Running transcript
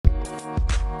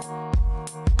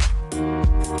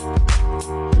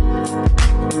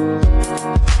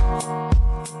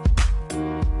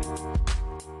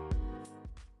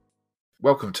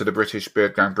Welcome to the British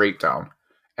Bird Gang Breakdown,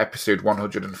 episode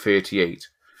 138,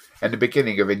 and the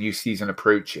beginning of a new season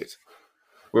approaches.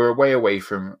 We're a way away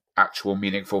from actual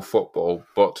meaningful football,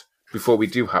 but before we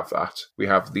do have that, we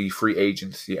have the free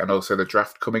agency and also the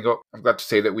draft coming up. I'm glad to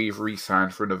say that we've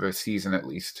re-signed for another season at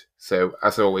least. So,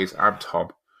 as always, I'm Tom,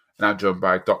 and I'm joined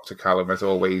by Dr. Callum, as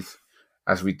always,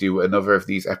 as we do another of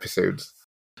these episodes.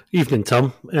 Evening,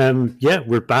 Tom.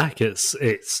 We're back.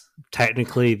 It's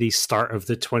technically the start of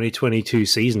the 2022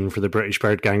 season for the British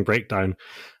Bird Gang Breakdown.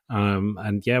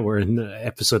 We're in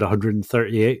episode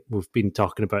 138. We've been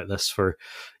talking about this for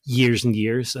years and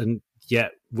years, and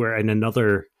yet we're in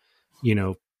another,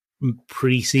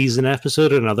 pre-season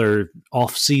episode, another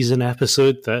off-season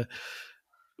episode that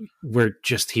we're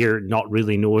just here not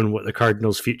really knowing what the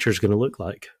Cardinals' future is going to look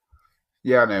like.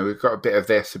 Yeah, I know. We've got a bit of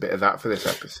this, a bit of that for this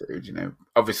episode,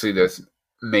 Obviously, there's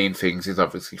main things is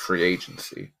obviously free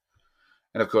agency.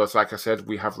 And of course, like I said,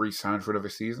 we have re-signed for another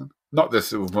season. Not that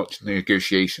there was much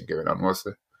negotiation going on, was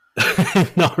there?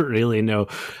 Not really, no.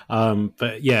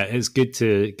 But yeah, it's good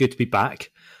to be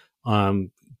back.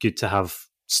 Good to have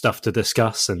stuff to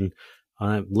discuss, and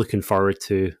I'm looking forward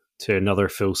to another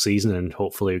full season and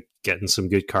hopefully getting some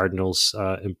good Cardinals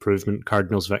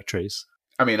victories.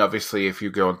 I mean, obviously, if you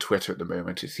go on Twitter at the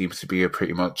moment, it seems to be a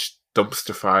pretty much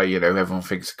dumpster fire. Everyone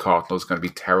thinks the Cardinals are going to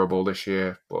be terrible this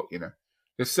year. But,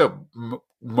 there's still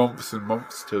months and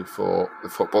months before the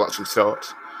football actually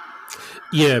starts.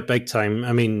 Yeah, big time.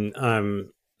 I mean,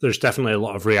 there's definitely a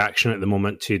lot of reaction at the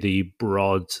moment to the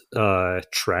broad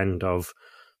trend of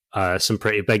some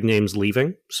pretty big names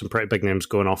leaving, some pretty big names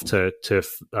going off to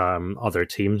other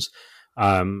teams.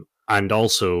 And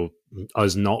also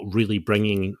us not really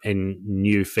bringing in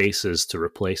new faces to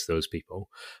replace those people.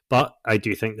 But I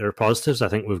do think there are positives. I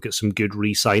think we've got some good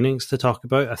re-signings to talk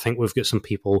about. I think we've got some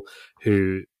people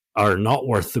who are not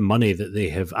worth the money that they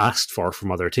have asked for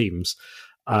from other teams.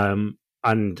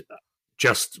 And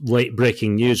just late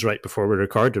breaking news right before we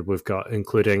recorded, we've got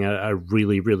including a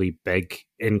really, really big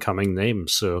incoming name.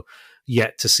 So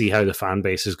yet to see how the fan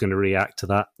base is going to react to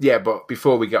that. Yeah, but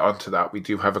before we get on to that, we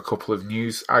do have a couple of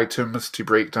news items to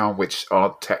break down, which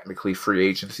aren't technically free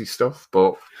agency stuff,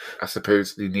 but I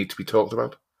suppose they need to be talked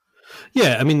about.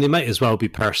 Yeah, I mean, they might as well be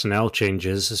personnel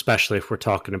changes, especially if we're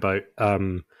talking about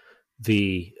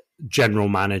the general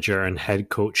manager and head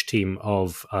coach team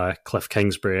of Cliff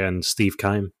Kingsbury and Steve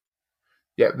Keim.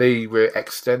 Yeah, they were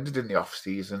extended in the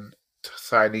off-season,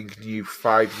 signing new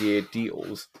 5-year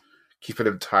deals, keeping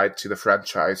him tied to the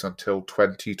franchise until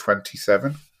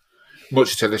 2027,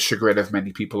 much to the chagrin of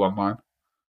many people online.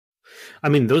 I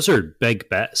mean, those are big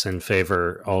bets in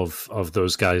favour of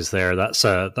those guys there. That's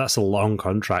a long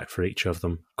contract for each of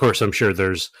them. Of course, I'm sure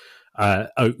there's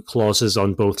out clauses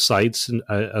on both sides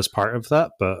as part of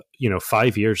that, but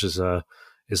 5 years is a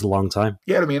long time.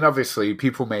 Yeah, I mean, obviously,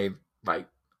 people might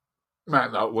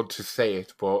not want to say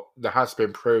it, but there has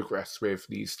been progress with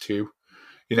these two.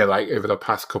 Over the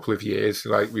past couple of years,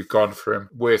 we've gone from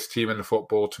worst team in the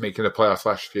football to making the playoffs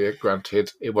last year.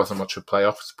 Granted, it wasn't much of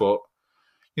playoffs, but,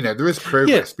 there is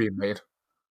progress being made.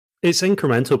 It's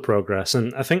incremental progress.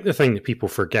 And I think the thing that people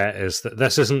forget is that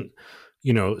this isn't,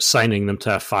 signing them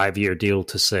to a 5-year deal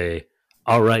to say,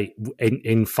 all right,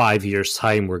 in 5 years'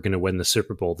 time, we're going to win the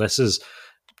Super Bowl. This is,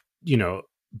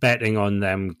 betting on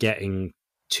them getting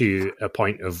to a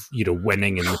point of,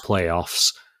 winning in the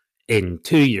playoffs in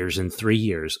 2 years and 3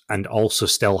 years, and also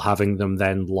still having them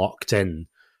then locked in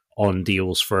on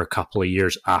deals for a couple of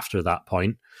years after that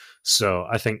point. So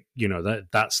I think,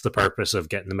 that's the purpose of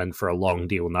getting them in for a long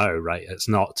deal now, right? It's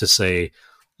not to say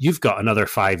you've got another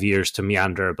 5 years to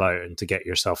meander about and to get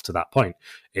yourself to that point.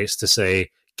 It's to say,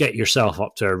 get yourself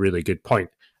up to a really good point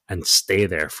and stay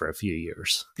there for a few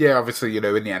years. Yeah, obviously, in the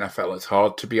NFL, it's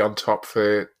hard to be on top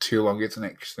for too long, isn't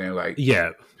it?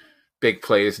 Yeah. Big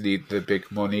players need the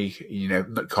big money,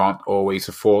 can't always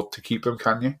afford to keep them,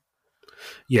 can you?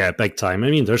 Yeah, big time.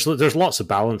 I mean, there's lots of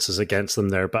balances against them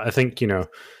there, but I think,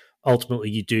 ultimately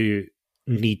you do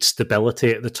need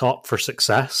stability at the top for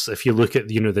success. If you look at,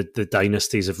 the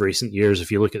dynasties of recent years,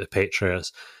 if you look at the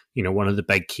Patriots, one of the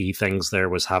big key things there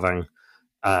was having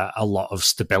a lot of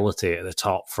stability at the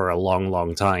top for a long,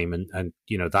 long time. And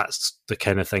that's the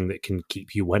kind of thing that can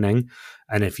keep you winning.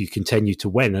 And if you continue to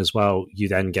win as well, you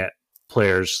then get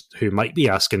players who might be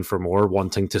asking for more,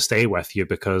 wanting to stay with you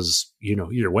because,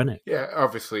 you're winning. Yeah,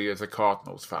 obviously, as a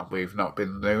Cardinals fan, we've not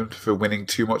been known for winning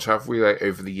too much, have we?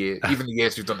 Over the years, even the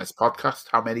years we've done this podcast,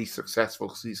 how many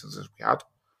successful seasons have we had?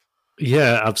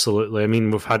 Yeah, absolutely. I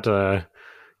mean, we've had a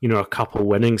couple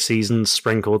winning seasons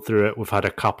sprinkled through it. We've had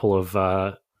a couple of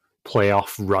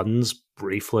playoff runs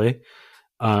briefly.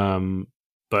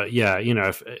 But yeah,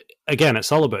 if, again,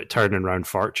 it's all about turning around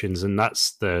fortunes, and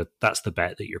that's the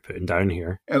bet that you're putting down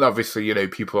here. And obviously,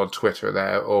 people on Twitter,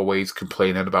 they're always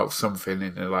complaining about something,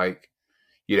 and they're like,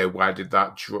 why did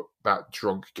that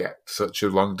drunk get such a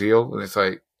long deal? And it's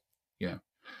like,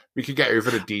 we could get over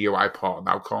the DUI part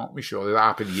now, can't we? Surely that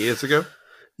happened years ago.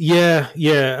 Yeah.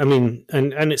 I mean,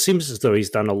 and it seems as though he's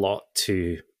done a lot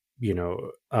to,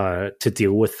 to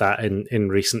deal with that in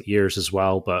recent years as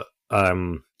well. But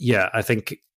yeah, I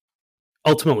think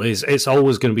ultimately it's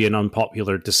always going to be an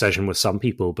unpopular decision with some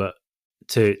people. But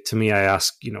to me, I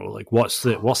ask, like, what's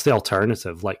the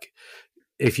alternative? Like,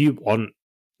 if you want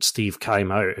Steve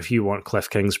Keim out, if you want Cliff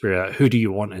Kingsbury out, who do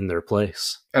you want in their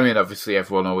place? I mean, obviously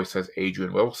everyone always says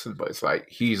Adrian Wilson, but it's like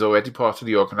he's already part of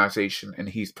the organisation and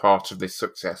he's part of this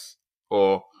success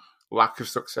or lack of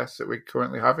success that we're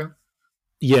currently having.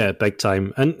 Yeah, big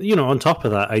time. And on top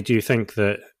of that, I do think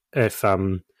that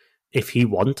if he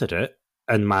wanted it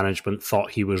and management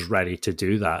thought he was ready to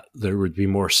do that, there would be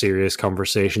more serious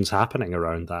conversations happening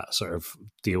around that sort of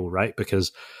deal, right?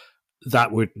 Because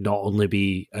that would not only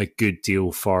be a good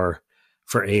deal for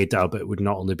A-Dub, it would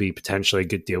not only be potentially a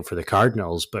good deal for the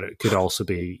Cardinals, but it could also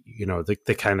be,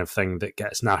 the kind of thing that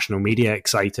gets national media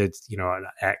excited, an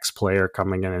ex-player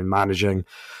coming in and managing.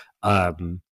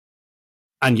 And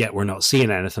yet we're not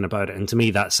seeing anything about it. And to me,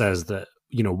 that says that,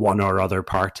 one or other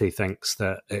party thinks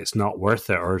that it's not worth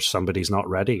it or somebody's not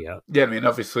ready yet. Yeah, I mean,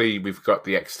 obviously we've got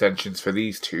the extensions for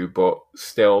these two, but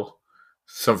still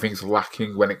something's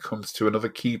lacking when it comes to another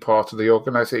key part of the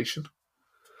organisation.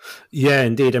 Yeah,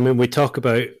 indeed. I mean, we talk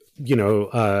about,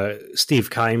 Steve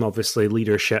Keim, obviously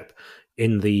leadership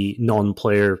in the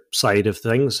non-player side of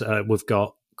things. We've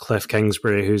got Cliff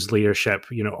Kingsbury, who's leadership,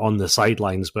 on the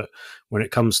sidelines. But when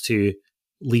it comes to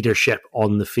leadership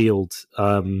on the field,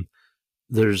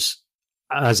 there's,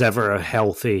 as ever, a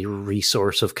healthy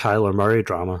resource of Kyler Murray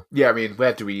drama. Yeah, I mean,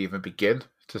 where do we even begin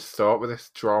to start with this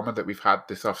drama that we've had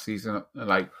this off-season?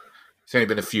 And it's only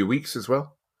been a few weeks as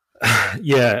well.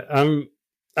 Yeah,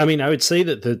 I mean, I would say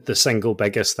that the single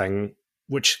biggest thing,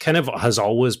 which kind of has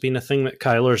always been a thing that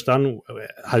Kyler's done,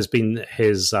 has been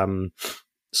his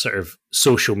sort of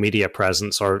social media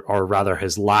presence, or rather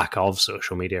his lack of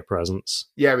social media presence.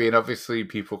 Yeah, I mean, obviously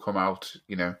people come out,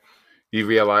 you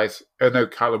realise, oh no,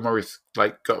 Kyler Murray's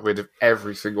got rid of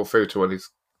every single photo on his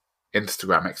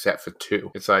Instagram except for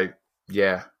 2. It's like,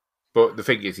 yeah. But the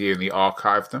thing is, he only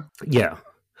archived them. Yeah.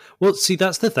 Well, see,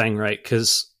 that's the thing, right?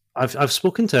 Because I've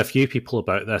spoken to a few people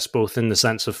about this, both in the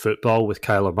sense of football with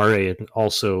Kyler Murray and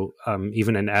also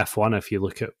even in F1, if you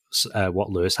look at what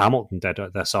Lewis Hamilton did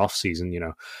this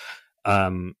offseason,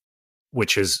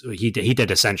 which is, he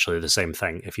did essentially the same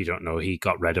thing. If you don't know, he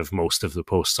got rid of most of the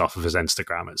posts off of his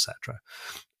Instagram, etc.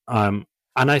 And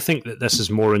I think that this is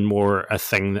more and more a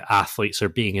thing that athletes are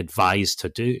being advised to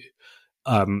do.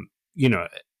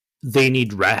 They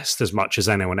need rest as much as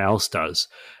anyone else does.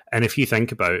 And if you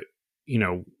think about,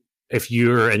 if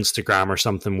your Instagram or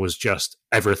something was just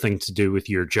everything to do with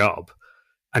your job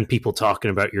and people talking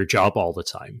about your job all the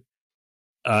time,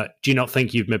 do you not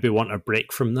think you'd maybe want a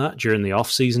break from that during the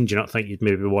off season? Do you not think you'd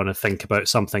maybe want to think about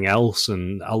something else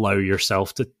and allow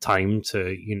yourself time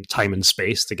and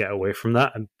space to get away from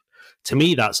that? And to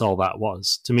me, that's all that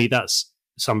was. To me, that's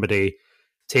somebody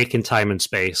taking time and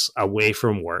space away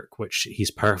from work, which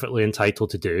he's perfectly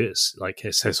entitled to do. It's like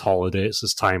it's his holiday, it's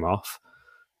his time off.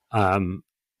 And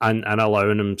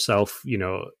allowing himself,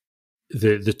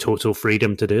 the total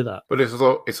freedom to do that. But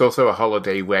it's also a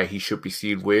holiday where he should be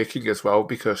seen working as well,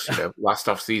 because last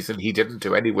off season he didn't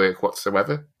do any work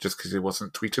whatsoever just because it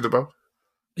wasn't tweeted about.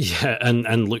 Yeah,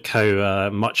 and look how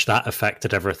much that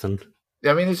affected everything.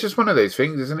 I mean, it's just one of those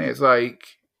things, isn't it? It's like,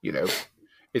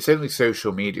 it's only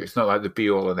social media. It's not like the be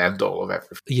all and end all of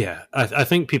everything. Yeah, I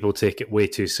think people take it way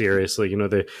too seriously.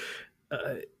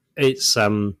 It's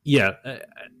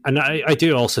and I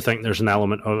do also think there's an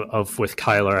element of with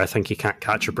Kyler, I think he can't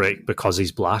catch a break because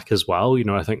he's black as well.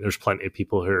 I think there's plenty of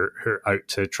people who are out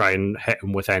to try and hit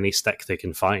him with any stick they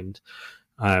can find.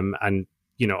 And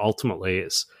ultimately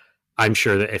I'm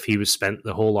sure that if he was spent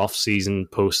the whole off season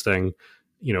posting,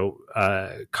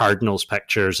 Cardinals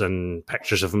pictures and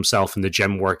pictures of himself in the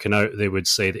gym working out, they would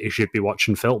say that he should be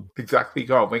watching film. Exactly, you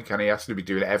can't wink, and he has to be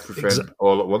doing everything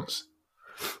all at once.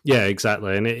 Yeah,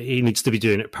 exactly. And he needs to be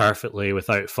doing it perfectly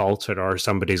without falter, or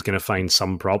somebody's going to find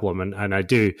some problem. And I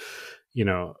do,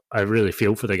 I really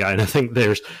feel for the guy. And I think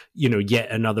there's,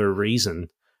 yet another reason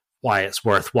why it's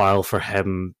worthwhile for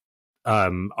him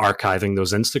archiving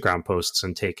those Instagram posts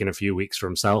and taking a few weeks for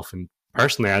himself. And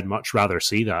personally, I'd much rather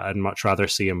see that. I'd much rather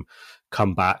see him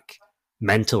come back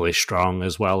mentally strong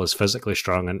as well as physically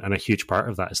strong, and a huge part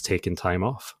of that is taking time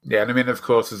off. Yeah, and I mean, of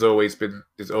course, there's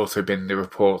also been the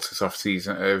reports this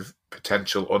off-season of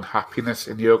potential unhappiness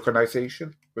in the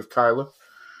organisation with Kyler,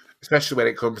 especially when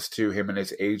it comes to him and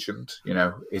his agent. You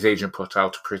know, his agent put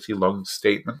out a pretty long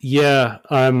statement. Yeah,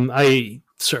 I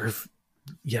sort of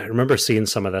I remember seeing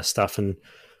some of this stuff, and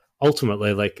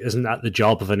ultimately, like, isn't that the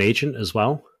job of an agent as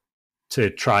well, to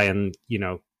try and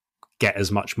get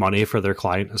as much money for their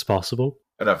client as possible?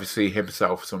 And obviously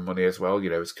himself some money as well,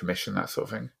 his commission, that sort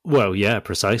of thing. Well, yeah,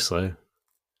 precisely.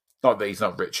 Not that he's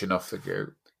not rich enough to go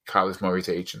Kyler's Murray's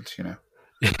agent,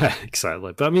 Yeah,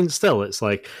 exactly. But I mean, still, it's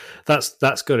like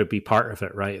that's got to be part of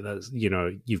it, right? That's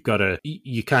you've got to.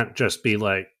 You can't just be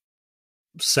like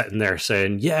sitting there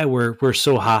saying, "Yeah, we're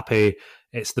so happy.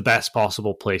 It's the best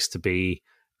possible place to be,"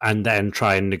 and then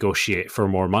try and negotiate for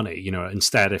more money.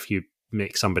 Instead, if you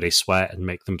make somebody sweat and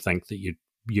make them think that you'd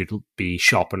be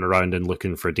shopping around and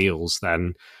looking for deals,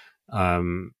 then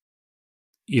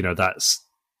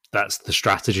that's the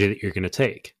strategy that you're going to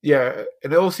take. Yeah,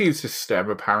 and it all seems to stem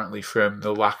apparently from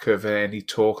the lack of any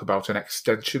talk about an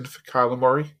extension for Kyler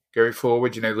Murray going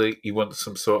forward. Like he wants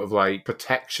some sort of like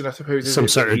protection, I suppose. Some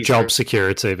sort of job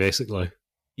security, basically.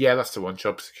 Yeah, that's the one.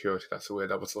 Job security. That's the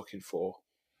word I was looking for.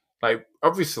 Like,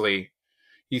 obviously,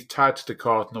 he's tied to the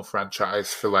Cardinal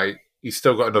franchise for he's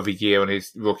still got another year on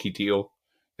his rookie deal.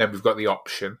 Then we've got the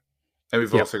option. And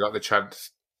we've also got the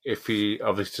chance, if he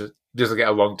obviously doesn't get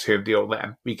a long-term deal,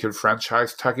 then we can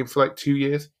franchise tag him for 2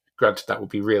 years. Granted, that would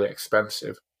be really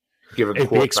expensive. It'd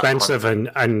be expensive,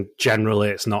 and generally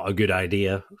it's not a good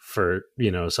idea for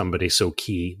somebody so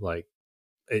key. Like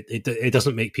it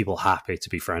doesn't make people happy to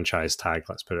be franchise tagged.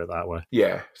 Let's put it that way.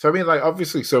 Yeah. So I mean,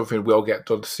 obviously something will get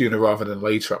done sooner rather than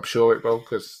later. I'm sure it will,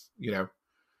 because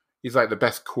he's the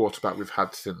best quarterback we've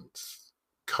had since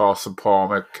Carson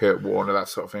Palmer, Kurt Warner, that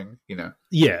sort of thing.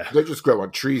 Yeah, they just grow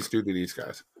on trees, do they? These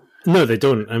guys? No, they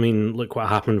don't. I mean, look what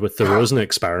happened with the Rosen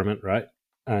experiment, right?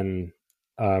 And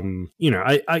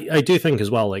I do think as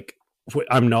well,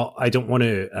 I don't want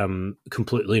to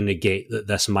completely negate that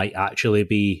this might actually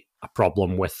be a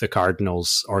problem with the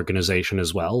Cardinals organization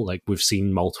as well. Like, we've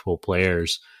seen multiple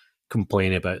players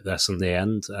complain about this in the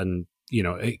end, and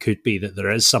it could be that there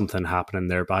is something happening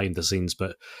there behind the scenes,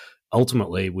 but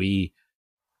ultimately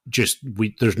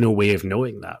there's no way of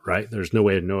knowing that, right? There's no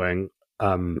way of knowing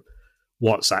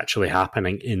what's actually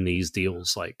happening in these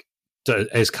deals. Like,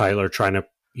 is Kyler trying to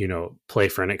play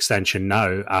for an extension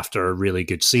now after a really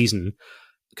good season,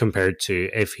 compared to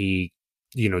if he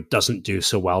doesn't do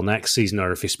so well next season,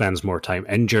 or if he spends more time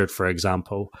injured, for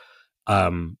example,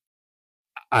 and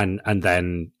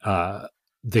then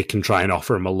they can try and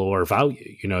offer him a lower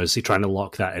value. Is he trying to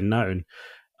lock that in now?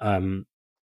 And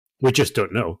we just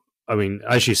don't know. I mean,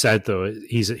 as you said, though,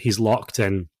 he's locked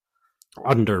in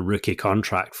under rookie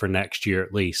contract for next year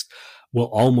at least. We'll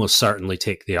almost certainly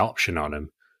take the option on him.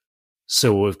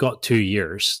 So we've got 2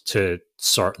 years to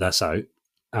sort this out.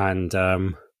 And,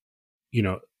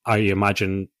 I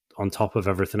imagine on top of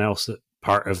everything else that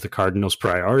part of the Cardinals'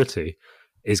 priority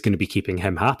is going to be keeping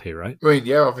him happy, right? I mean,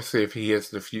 yeah, obviously if he is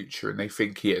the future and they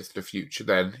think he is the future,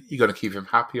 then you're going to keep him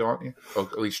happy, aren't you? Or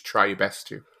at least try your best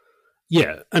to.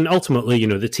 Yeah, and ultimately,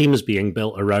 the team is being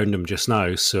built around him just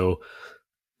now. So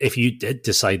if you did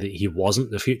decide that he wasn't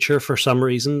the future for some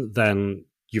reason, then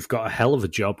you've got a hell of a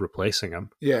job replacing him.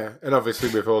 Yeah, and obviously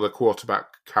with all the quarterback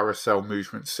carousel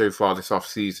movements so far this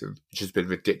offseason, which has been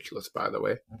ridiculous, by the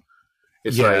way.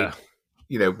 It's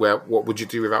what would you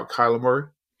do without Kyler Murray?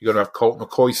 You're going to have Colt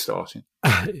McCoy starting.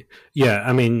 Yeah,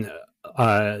 I mean,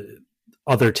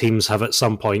 other teams have at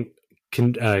some point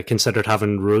considered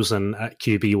having Rosen at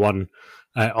QB1,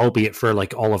 albeit for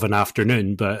all of an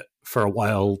afternoon, but for a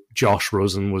while, Josh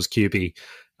Rosen was QB,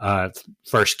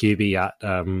 first QB at,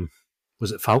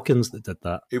 was it Falcons that did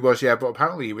that? It was, yeah, but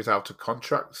apparently he was out of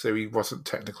contract, so he wasn't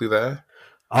technically there.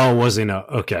 Oh, was he not?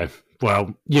 Okay.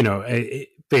 Well,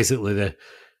 basically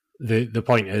the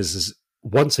point is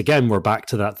once again, we're back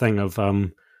to that thing of,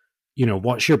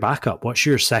 what's your backup? What's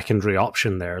your secondary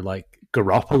option there? Like,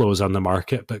 Garoppolo's on the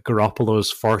market, but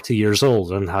Garoppolo's 40 years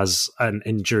old and has an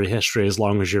injury history as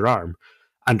long as your arm,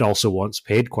 and also wants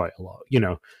paid quite a lot.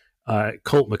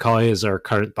 Colt McCoy is our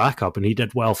current backup, and he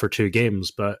did well for 2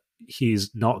 games, but he's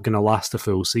not going to last a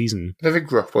full season. I think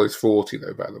Garoppolo's 40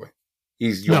 though, by the way.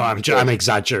 He's young. No, I'm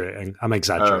exaggerating.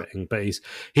 But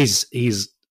he's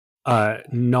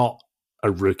not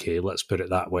a rookie, let's put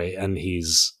it that way, and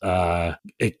he's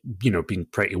been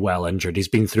pretty well injured. He's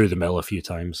been through the mill a few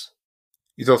times.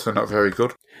 He's also not very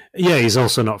good. Yeah, he's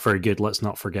also not very good. Let's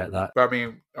not forget that. But I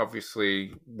mean,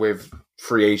 obviously, with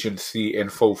free agency in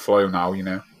full flow now,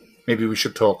 maybe we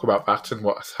should talk about that and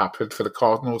what's happened for the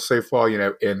Cardinals so far.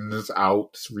 Ins,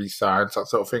 outs, re-signs, that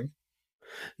sort of thing.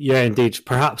 Yeah, indeed.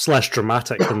 Perhaps less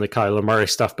dramatic than the Kyler Murray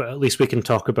stuff, but at least we can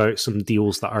talk about some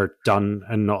deals that are done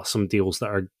and not some deals that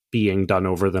are being done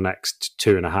over the next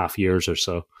 2.5 years or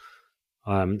so.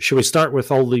 Should we start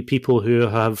with all the people who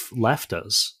have left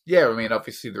us? Yeah, I mean,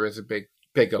 obviously there is a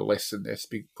bigger list in this,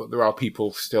 but there are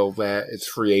people still there as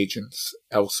free agents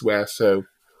elsewhere. So,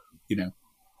 we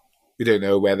don't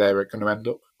know where they're going to end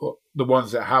up. But the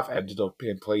ones that have ended up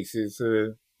in places,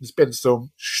 there's been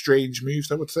some strange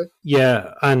moves, I would say.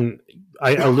 Yeah, and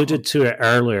I alluded to it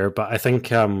earlier, but I think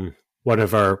one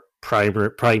of our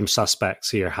prime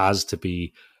suspects here has to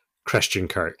be Christian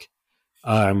Kirk.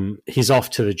 He's off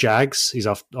to the Jags. He's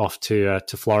off to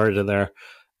Florida there,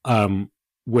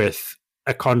 with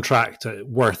a contract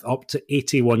worth up to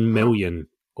 $81 million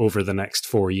over the next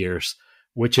 4 years,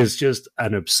 which is just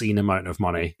an obscene amount of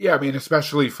money. Yeah, I mean,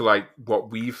 especially for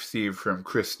what we've seen from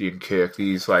Christian Kirk,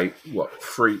 these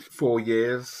 3-4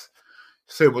 years,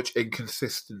 so much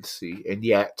inconsistency, and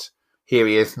yet here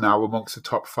he is now amongst the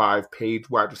top 5 paid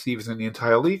wide receivers in the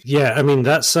entire league. Yeah, I mean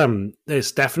that's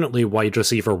it's definitely wide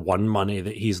receiver 1 money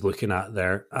that he's looking at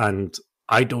there, and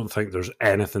I don't think there's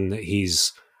anything that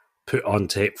he's put on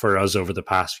tape for us over the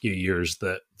past few years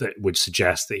that would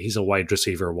suggest that he's a wide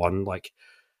receiver 1. Like,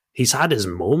 he's had his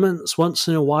moments once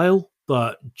in a while,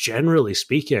 but generally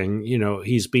speaking,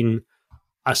 he's been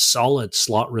a solid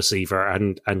slot receiver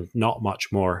and not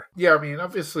much more. Yeah, I mean,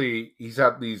 obviously he's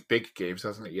had these big games,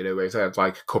 hasn't he? Where he's had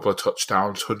a couple of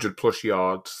touchdowns, 100+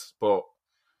 yards, but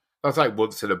that's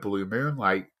once in a blue moon.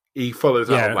 He follows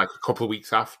out a couple of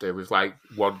weeks after with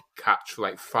one catch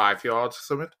for 5 yards or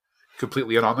something,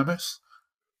 completely anonymous.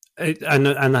 And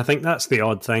I think that's the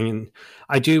odd thing. And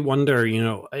I do wonder,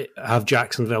 have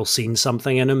Jacksonville seen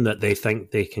something in him that they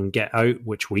think they can get out,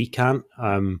 which we can't?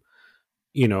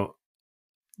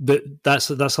 That's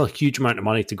a huge amount of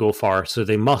money to go for, so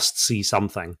they must see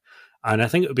something. And I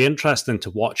think it would be interesting to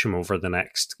watch him over the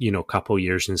next, couple of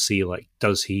years and see,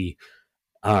 does he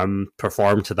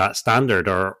perform to that standard,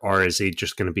 or is he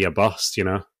just going to be a bust,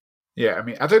 Yeah, I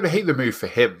mean, I don't hate the move for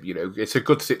him. It's a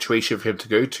good situation for him to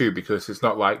go to because it's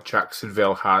not like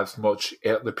Jacksonville has much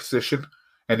at the position,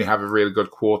 and they have a really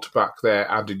good quarterback there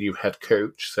and a new head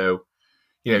coach. So,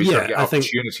 he's going to get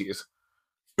opportunities.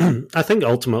 I think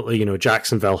ultimately,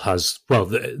 Jacksonville has,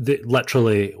 they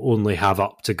literally only have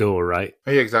up to go, right?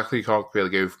 Yeah, exactly. You can't really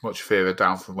go much further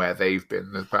down from where they've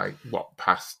been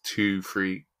past 2,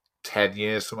 3, 10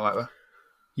 years, something like that.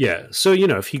 Yeah, so,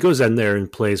 if he goes in there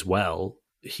and plays well,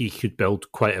 he could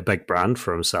build quite a big brand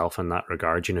for himself in that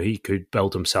regard. He could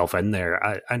build himself in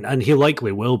there, and he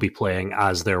likely will be playing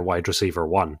as their wide receiver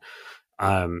 1.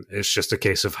 It's just a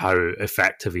case of how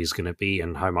effective he's going to be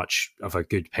and how much of a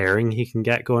good pairing he can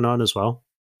get going on as well.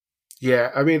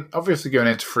 Yeah, I mean, obviously going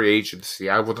into free agency,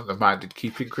 I wouldn't have minded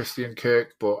keeping Christian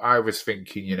Kirk, but I was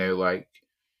thinking,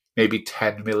 maybe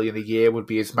 $10 million a year would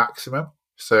be his maximum.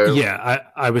 So yeah,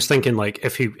 I was thinking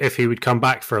if he would come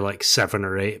back for 7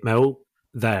 or 8 mil,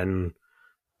 then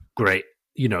great.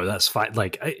 That's fine.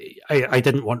 I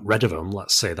didn't want rid of him,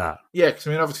 let's say that. Yeah, because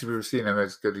obviously we were seeing him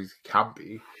as good as he can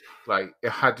be.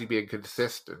 Had he been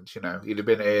consistent, he'd have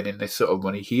been earning this sort of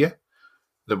money here,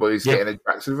 the what he's getting in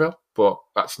Jacksonville, but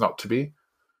that's not to be.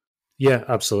 Yeah,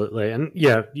 absolutely. And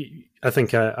yeah, I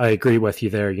think I agree with you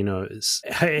there.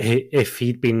 If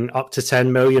he'd been up to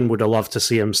 10 million, would have loved to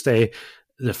see him stay.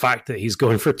 The fact that he's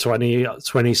going for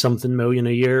 20 something million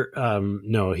a year,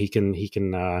 no, he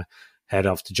can head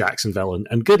off to Jacksonville,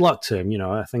 and good luck to him.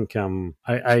 I think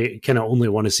I kind of only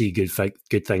want to see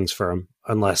good things for him,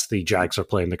 unless the Jags are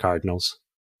playing the Cardinals.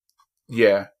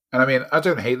 Yeah, and I mean, I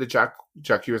don't hate the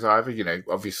Jaguars either.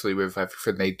 Obviously with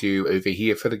everything they do over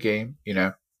here for the game,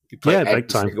 you play every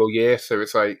single year, so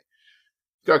it's you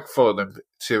got to follow them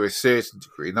to a certain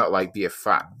degree, not be a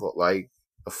fan, but a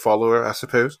follower, I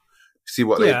suppose. See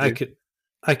what they do.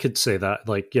 I could say that.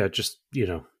 Just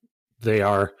they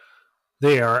are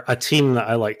a team that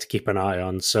I like to keep an eye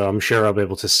on, so I'm sure I'll be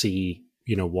able to see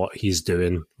what he's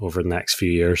doing over the next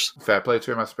few years. Fair play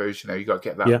to him, I suppose. You got to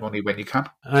get that money when you can.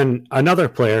 And another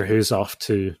player who's off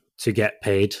to get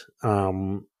paid,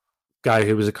 guy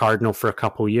who was a Cardinal for a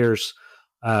couple of years,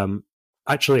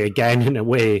 actually, again, in a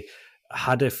way,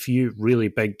 had a few really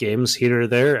big games here or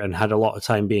there and had a lot of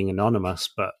time being anonymous,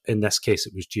 but in this case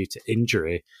it was due to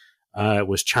injury,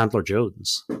 was Chandler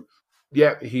Jones.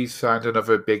 Yeah, he's signed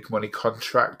another big money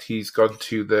contract. He's gone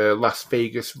to the Las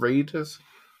Vegas Raiders,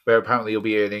 where apparently he'll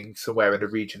be earning somewhere in the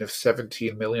region of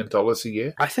 $17 million a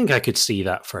year. I think I could see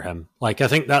that for him. I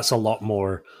think that's a lot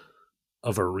more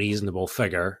of a reasonable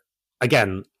figure.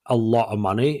 Again, a lot of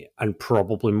money and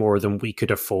probably more than we could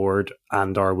afford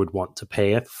and or would want to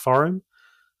pay for him.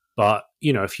 But,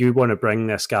 if you want to bring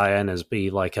this guy in as be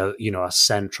like a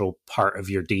central part of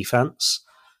your defense,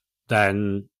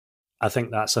 then I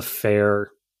think that's a fair,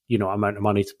 amount of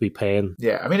money to be paying.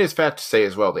 Yeah, I mean, it's fair to say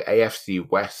as well, the AFC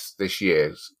West this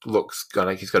year looks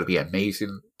like it's going to be an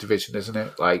amazing division, isn't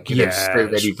it? Like, there's so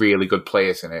many really good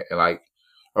players in it. And like,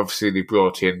 obviously they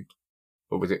brought in,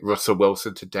 what was it, Russell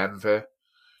Wilson to Denver.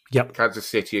 Yep. Kansas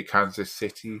City.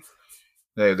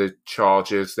 The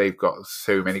Chargers, they've got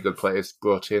so many good players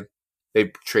brought in.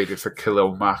 They traded for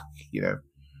Khalil Mack,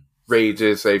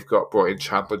 Raiders, they've brought in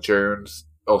Chandler Jones,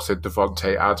 also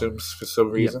Devontae Adams for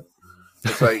some reason. Yep.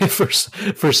 It's like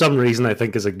for some reason, I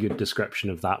think is a good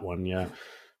description of that one. Yeah,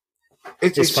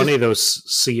 it's funny though,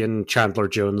 seeing Chandler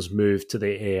Jones move to the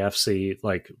AFC,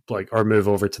 or move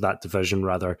over to that division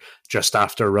rather, just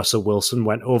after Russell Wilson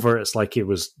went over. It's like he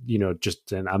was, just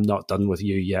saying, "I'm not done with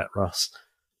you yet, Russ."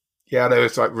 Yeah, I know.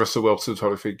 It's like Russell Wilson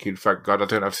probably thinking, "Thank God, I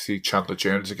don't have to see Chandler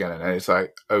Jones again." And then it's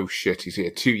like, "Oh shit, he's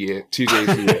here 2 days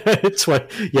a year."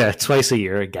 Twice a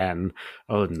year again.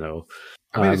 Oh no.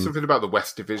 I mean, it's something about the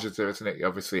West divisions there, isn't it?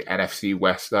 Obviously, NFC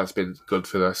West, that's been good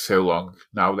for so long.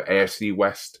 Now the AFC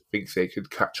West thinks they could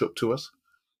catch up to us.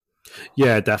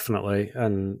 Yeah, definitely.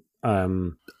 And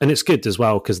it's good as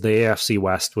well, because the AFC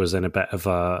West was in a bit of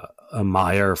a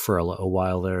mire for a little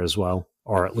while there as well,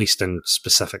 or at least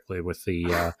specifically with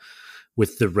the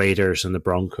Raiders and the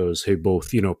Broncos, who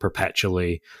both,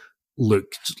 perpetually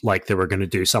looked like they were going to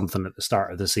do something at the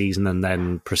start of the season and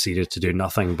then proceeded to do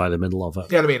nothing by the middle of it.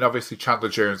 Yeah, I mean, obviously Chandler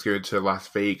Jones going to Las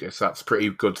Vegas, that's pretty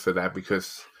good for them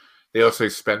because they also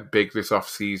spent big this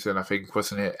off-season, I think,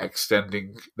 wasn't it,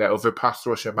 extending their other pass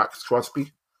rusher, Max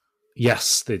Crosby?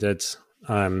 Yes, they did.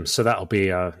 So that'll be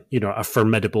a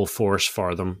formidable force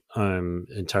for them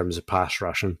in terms of pass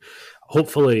rushing.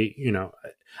 Hopefully,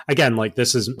 again, like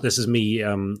this is me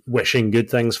wishing good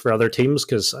things for other teams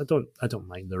because I don't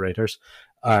mind the Raiders,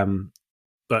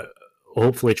 but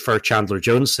hopefully for Chandler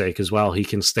Jones' sake as well, he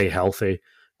can stay healthy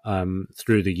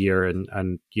through the year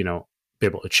and be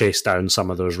able to chase down some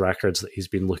of those records that he's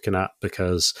been looking at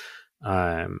because.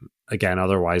 Again,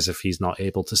 otherwise, if he's not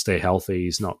able to stay healthy,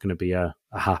 he's not going to be a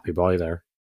happy boy there.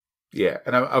 Yeah,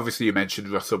 and obviously you mentioned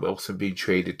Russell Wilson being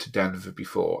traded to Denver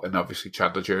before, and obviously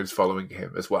Chandler Jones following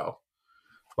him as well.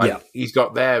 He's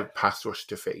got their pass rush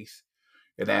to face,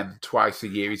 and then twice a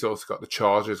year he's also got the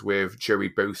Chargers with Joey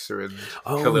Bosa and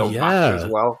Khalil Mack as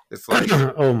well. It's like,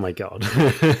 oh my god,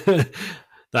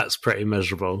 that's pretty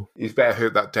miserable. He's better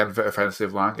hope that Denver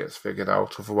offensive line gets figured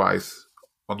out, otherwise,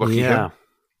 unlucky him.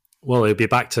 Well, he'll be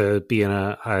back to being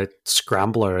a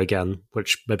scrambler again,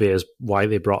 which maybe is why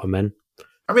they brought him in.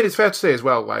 I mean, it's fair to say as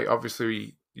well, like,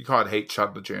 obviously, you can't hate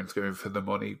Chandler Jones going for the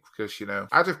money because,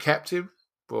 I'd have kept him,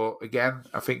 but again,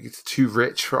 I think it's too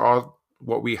rich for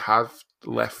what we have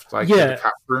left, in the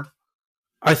cap room.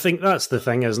 I think that's the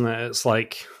thing, isn't it? It's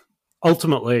like,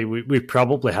 ultimately, we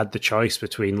probably had the choice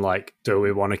between, do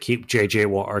we want to keep JJ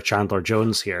Watt or Chandler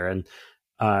Jones here? And,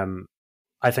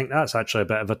 I think that's actually a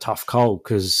bit of a tough call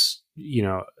because,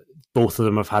 both of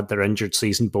them have had their injured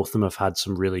season. Both of them have had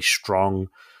some really strong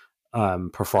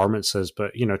performances.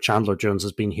 But, Chandler Jones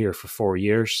has been here for 4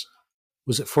 years.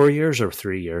 Was it 4 years or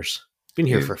 3 years? Been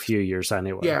here for a few years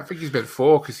anyway. Yeah, I think he's been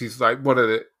 4 because he's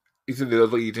he's the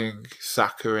leading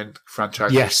sacker in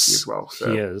franchise history as well.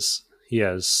 So. He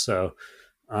is. So,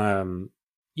 and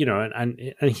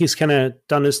he's kind of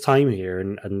done his time here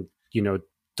and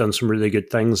done some really good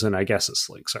things, and I guess it's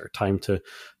sort of time to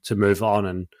move on.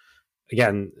 And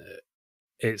again,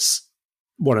 it's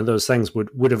one of those things.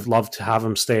 Would have loved to have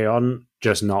him stay on,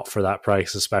 just not for that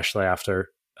price, especially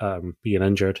after being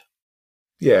injured.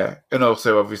 Yeah, and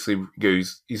also obviously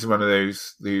he's one of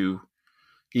those who,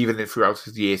 even throughout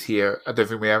his years here, I don't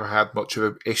think we ever had much of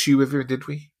an issue with him, did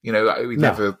we? We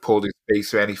never pulled his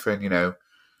face or anything.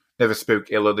 Never spoke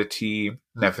ill of the team,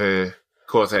 never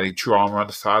caused any drama on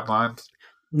the sidelines.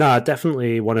 Nah,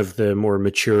 definitely one of the more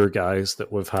mature guys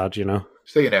that we've had,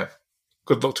 So,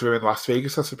 good luck to him in Las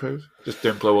Vegas, I suppose. Just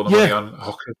don't blow all the money on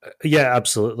hockey. Yeah,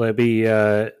 absolutely.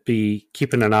 Be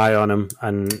keeping an eye on him,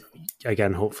 and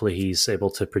again, hopefully he's able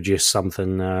to produce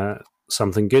something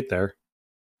good there.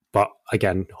 But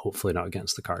again, hopefully not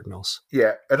against the Cardinals.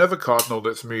 Yeah, another Cardinal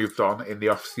that's moved on in the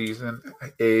off-season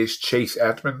is Chase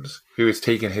Edmonds, who has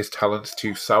taken his talents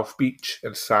to South Beach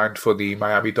and signed for the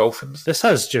Miami Dolphins. This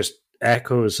has just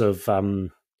echoes of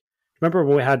remember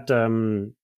when we had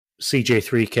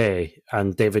CJ3K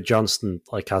and David Johnston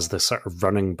as this sort of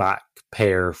running back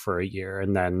pair for a year,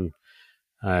 and then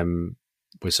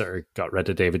we sort of got rid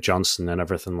of David Johnston and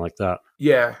everything like that.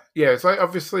 Yeah, it's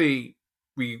obviously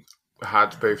we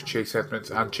had both Chase Edmonds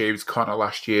and James Conner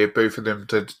last year. Both of them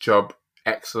did the job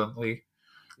excellently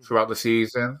throughout the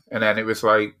season. And then it was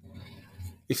like,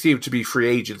 it seemed to be free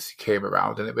agency came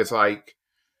around, and it was like,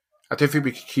 I don't think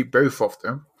we could keep both of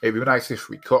them. It'd be nice if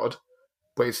we could,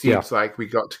 but it seems like we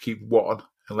got to keep one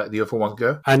and let the other one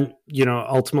go. And,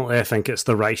 ultimately, I think it's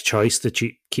the right choice to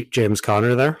keep James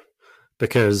Conner there,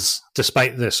 because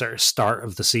despite the sort of start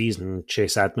of the season,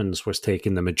 Chase Edmonds was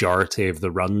taking the majority of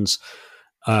the runs,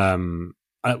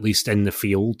 at least in the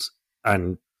field,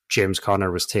 and James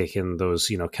Conner was taking those,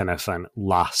 kind of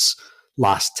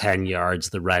last 10 yards,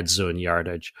 the red zone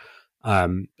yardage.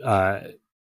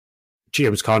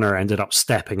 James Conner ended up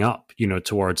stepping up,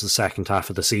 towards the second half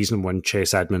of the season when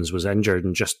Chase Edmonds was injured,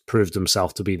 and just proved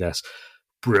himself to be this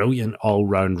brilliant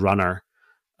all-round runner,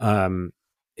 in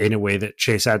a way that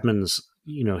Chase Edmonds,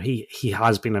 he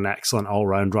has been an excellent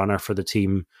all-round runner for the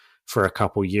team for a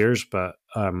couple years, but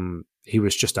he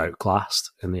was just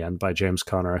outclassed in the end by James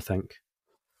Conner, I think.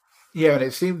 Yeah, and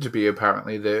it seemed to be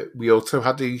apparently that we also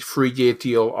had the 3-year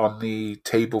deal on the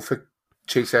table for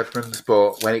Chase Edmonds,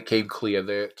 but when it came clear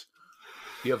that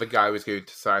the other guy was going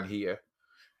to sign here,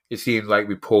 it seemed like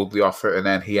we pulled the offer, and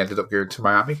then he ended up going to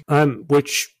Miami.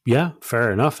 Which, yeah, fair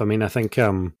enough. I mean, I think,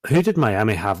 who did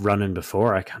Miami have running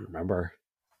before? I can't remember.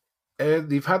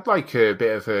 They've had like a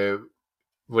bit of a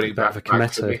running back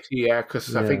committee, yeah,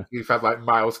 because I think they've had like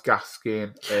Myles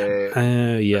Gaskin,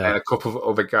 and a couple of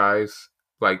other guys,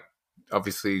 like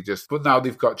obviously but now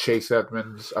they've got Chase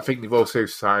Edmonds. I think they've also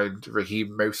signed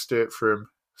Raheem Mostert from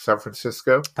San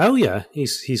Francisco. Oh yeah,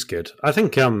 he's good. I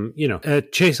think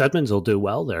Chase Edmonds will do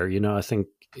well there. I think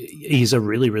he's a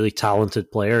really, really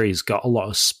talented player. He's got a lot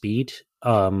of speed,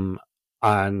 and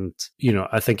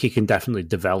I think he can definitely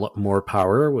develop more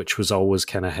power, which was always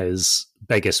kind of his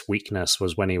biggest weakness,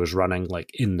 was when he was running like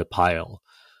in the pile.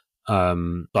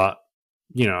 But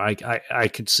I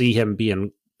could see him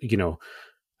being,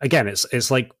 again,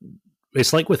 it's like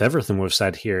with everything we've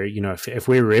said here, if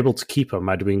we were able to keep him,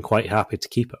 I'd have been quite happy to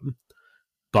keep him.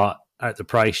 But at the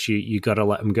price, you got to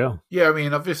let him go. Yeah, I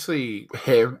mean, obviously,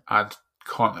 him and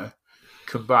Connor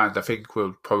combined, I think,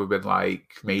 would probably been like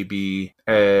maybe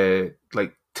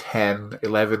like 10,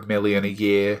 11 million a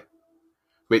year,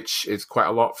 which is quite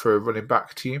a lot for a running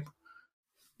back team.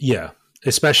 Yeah,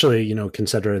 especially,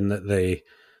 considering that they...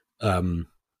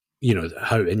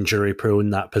 how injury prone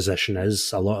that position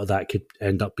is. A lot of that could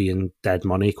end up being dead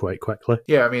money quite quickly.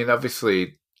 Yeah, I mean,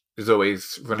 obviously, there's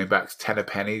always running backs 10 a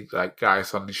penny, like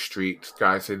guys on the street,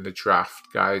 guys in the draft,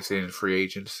 guys in free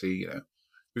agency.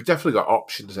 We've definitely got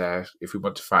options there if we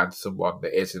want to find someone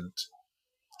that isn't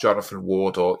Jonathan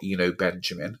Ward or Eno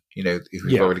Benjamin, if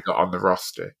we've already got on the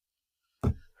roster.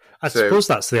 I suppose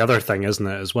that's the other thing, isn't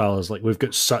it, as well, is like we've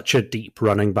got such a deep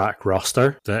running back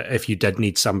roster that if you did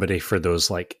need somebody for those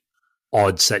like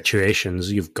odd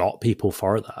situations, you've got people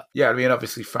for that. Yeah, I mean,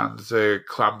 obviously fans are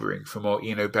clamouring for more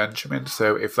Eno Benjamin,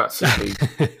 so if that's the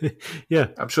case, yeah,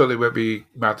 I'm sure they won't be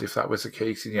mad if that was the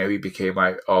case. He became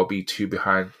like RB2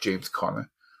 behind James Conner,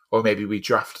 or maybe we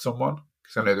draft someone,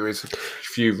 because I know there is a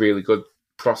few really good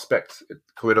prospects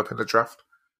coming up in the draft.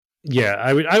 Yeah,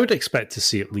 I would expect to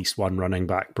see at least one running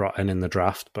back brought in the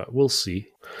draft, but we'll see.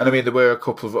 And I mean, there were a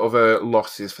couple of other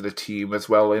losses for the team as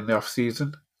well in the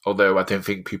off-season. Although I don't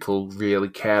think people really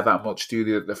care that much, do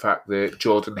they? The fact that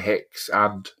Jordan Hicks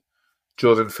and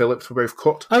Jordan Phillips were both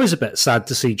cut. I was a bit sad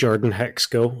to see Jordan Hicks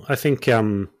go. I think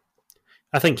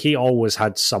he always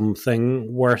had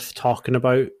something worth talking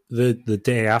about the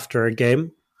day after a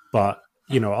game, but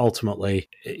ultimately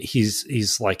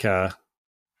he's like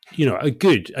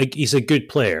he's a good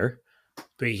player,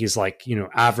 but he's like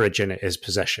average in his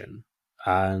position.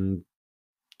 And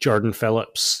Jordan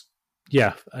Phillips,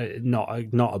 yeah, not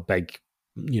a big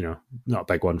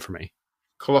one for me.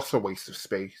 Colossal waste of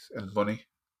space and money.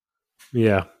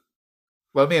 Yeah.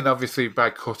 Well, I mean, obviously, by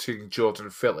cutting Jordan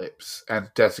Phillips and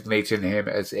designating him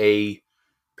as a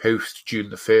post-June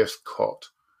the 1st cut,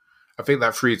 I think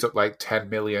that frees up like 10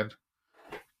 million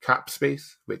cap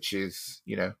space, which is,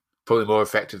 probably more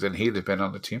effective than he'd have been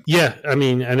on the team. Yeah, I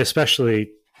mean, and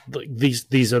especially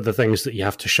these are the things that you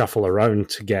have to shuffle around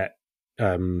to get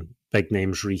big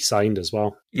names re-signed as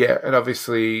well. Yeah, and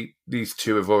obviously these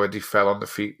two have already fell on the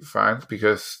feet fine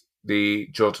because the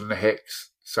Jordan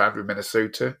Hicks signed with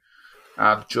Minnesota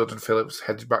and Jordan Phillips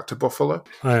headed back to Buffalo.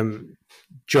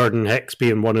 Jordan Hicks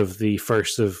being one of the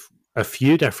first of a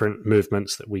few different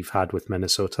movements that we've had with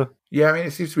Minnesota. Yeah, I mean,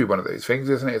 it seems to be one of those things,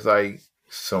 isn't it? It's like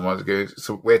someone goes,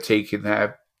 so we're taking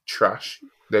their trash,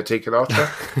 they're taking our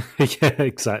trash. Yeah,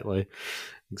 exactly.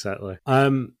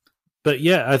 But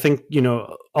yeah, I think,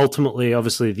 ultimately,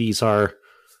 obviously, these are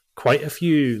quite a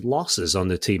few losses on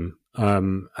the team.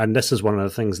 And this is one of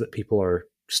the things that people are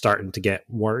starting to get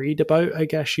worried about, I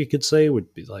guess you could say,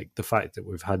 would be like the fact that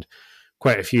we've had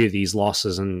quite a few of these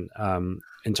losses. And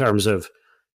in terms of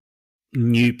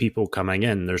new people coming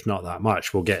in, there's not that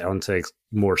much. We'll get onto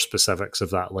more specifics of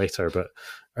that later. But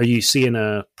are you seeing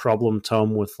a problem,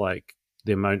 Tom, with like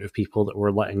the amount of people that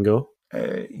we're letting go?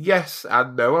 Yes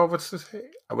and no, I would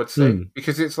say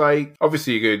because it's like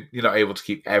obviously you're not able to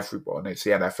keep everyone. It's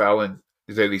the NFL, and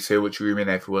there's only so much room in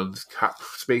everyone's cap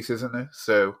space, isn't there?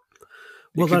 So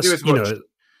you can do as much.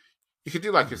 You can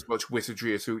do like as much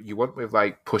wizardry as you want with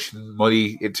like pushing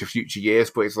money into future years,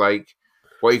 but it's like,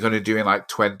 what are you going to do in like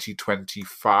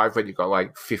 2025 when you've got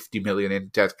like 50 million in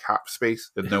dead cap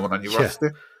space and no one on your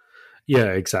roster? Yeah,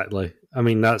 exactly. I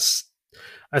mean,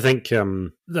 I think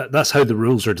that's how the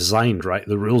rules are designed, right?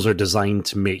 The rules are designed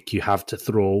to make you have to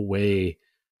throw away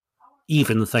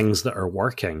even things that are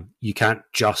working. You can't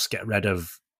just get rid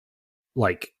of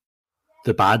like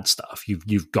the bad stuff.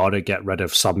 You've got to get rid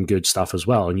of some good stuff as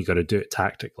well, and you've got to do it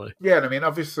tactically. Yeah, and I mean,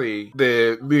 obviously,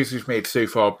 the moves we've made so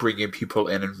far, bringing people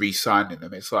in and re-signing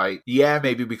them, it's like, yeah,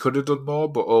 maybe we could have done more,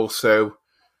 but also,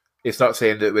 it's not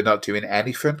saying that we're not doing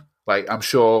anything. Like, I'm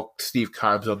sure Steve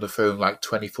Keim's on the phone like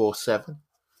 24/7,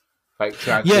 like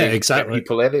trying to get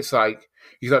people in. It's like,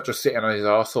 he's not just sitting on his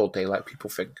arse all day like people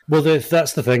think. Well,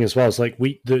 that's the thing as well. It's like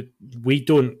we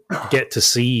don't get to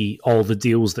see all the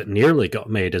deals that nearly got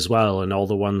made as well, and all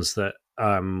the ones that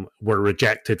were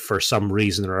rejected for some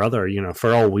reason or other. You know,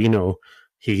 for all we know,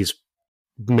 he's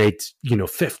made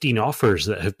 15 offers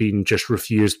that have been just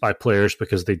refused by players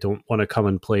because they don't want to come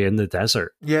and play in the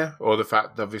desert. Yeah, or the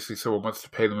fact that obviously someone wants to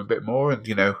pay them a bit more,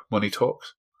 and money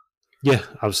talks. Yeah,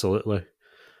 absolutely.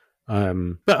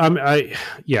 But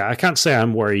I can't say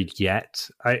I'm worried yet.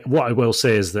 What I will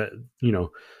say is that,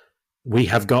 we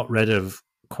have got rid of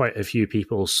quite a few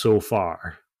people so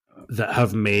far that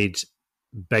have made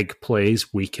big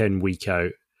plays week in, week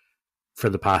out for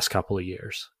the past couple of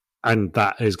years. And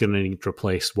that is going to need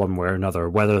replaced one way or another,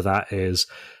 whether that is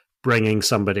bringing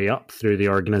somebody up through the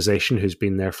organization who's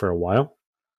been there for a while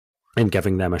and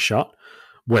giving them a shot,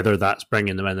 whether that's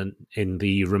bringing them in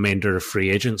the remainder of free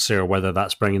agency or whether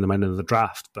that's bringing them in the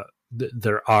draft. But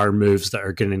there are moves that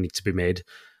are going to need to be made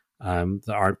that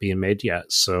aren't being made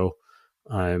yet. So,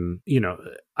 the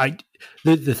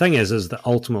thing is that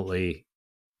ultimately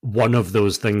one of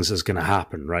those things is going to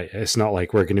happen, right? It's not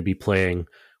like we're going to be playing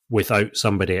without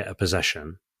somebody at a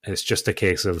position. It's just a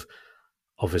case of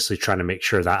obviously trying to make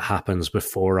sure that happens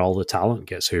before all the talent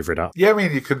gets hoovered up. Yeah, I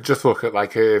mean, you could just look at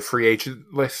like a free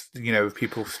agent list, of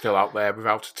people still out there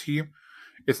without a team.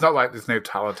 It's not like there's no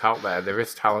talent out there. There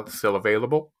is talent still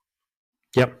available.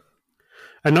 Yep.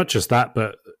 And not just that,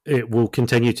 but it will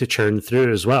continue to churn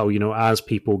through as well. As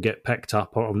people get picked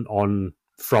up on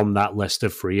from that list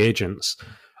of free agents,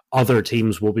 other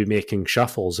teams will be making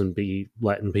shuffles and be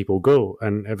letting people go.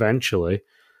 And eventually,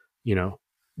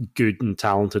 good and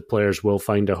talented players will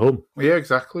find a home. Yeah,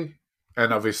 exactly.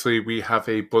 And obviously we have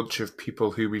a bunch of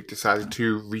people who we've decided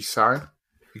to re-sign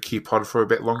and keep on for a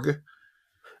bit longer.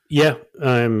 Yeah,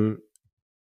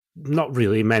 not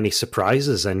really many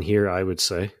surprises in here, I would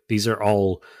say.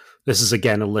 This is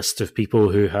again a list of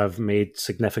people who have made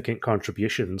significant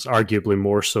contributions, arguably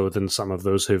more so than some of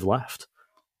those who've left.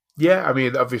 Yeah, I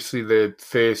mean, obviously the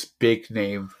first big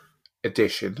name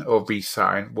addition or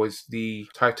re-sign was the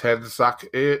tight end Zach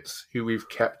Ertz, who we've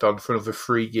kept on for another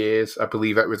 3 years. I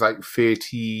believe it was like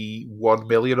 31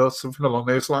 million or something along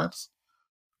those lines.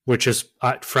 Which is,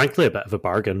 frankly, a bit of a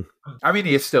bargain. I mean,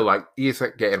 he's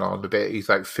getting on a bit. He's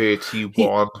like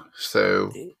 31,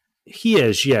 so... He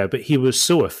is, yeah, but he was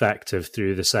so effective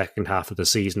through the second half of the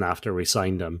season after we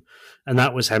signed him. And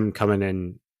that was him coming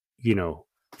in,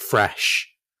 fresh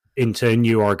into a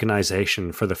new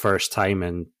organization for the first time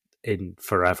in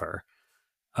forever.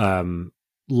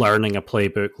 Learning a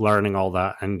playbook, learning all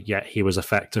that, and yet he was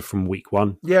effective from week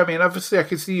one. Yeah, I mean, obviously I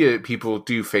can see people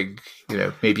do think,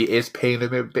 maybe it is paying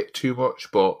him a bit too much,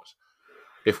 but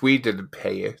if we didn't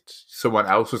pay it, someone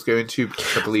else was going to,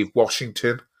 because I believe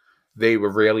Washington, they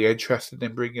were really interested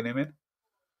in bringing him in.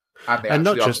 And they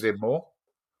actually offered him more.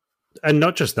 And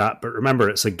not just that, but remember,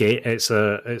 it's a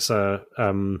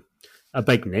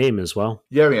big name as well.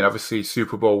 Yeah, I mean, obviously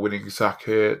Super Bowl winning Zach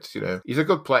Ertz, he's a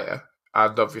good player.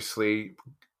 And obviously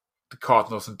the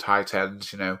Cardinals and tight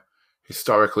ends,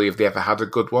 historically, if they ever had a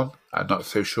good one, I'm not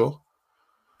so sure.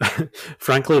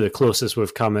 Frankly, the closest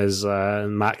we've come is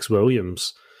Max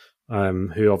Williams,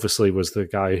 who obviously was the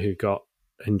guy who got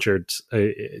injured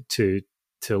to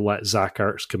to let Zach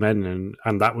Ertz come in,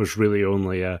 and that was really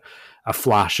only a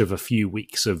flash of a few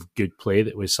weeks of good play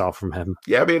that we saw from him.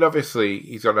 Yeah, I mean, obviously,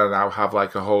 he's going to now have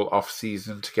like a whole off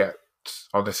season to get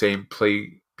on the same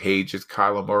play page as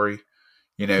Kyler Murray,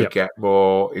 get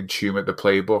more in tune with the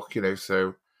playbook,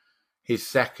 so his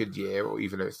second year, or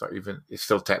even though it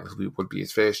still technically would be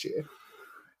his first year,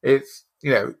 it's,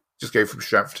 just go from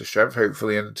strength to strength,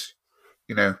 hopefully, and,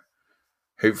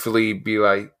 hopefully be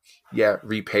like,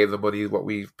 repay the money what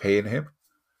we're paying him.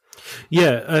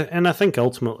 Yeah, and I think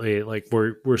ultimately, like,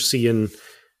 we're seeing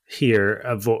here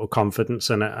a vote of confidence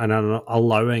and an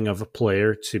allowing of a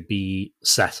player to be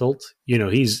settled.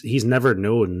 He's never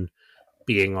known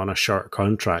being on a short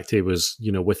contract. He was,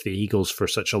 with the Eagles for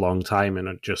such a long time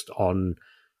and just on,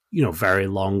 very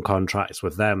long contracts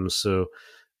with them. So,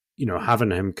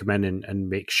 having him come in and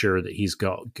make sure that he's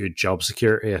got good job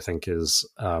security, I think is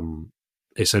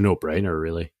it's a no-brainer,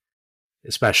 really,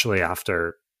 especially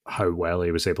after how well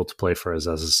he was able to play for us,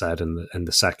 as I said, in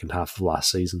the second half of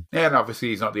last season. Yeah, and obviously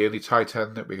he's not the only tight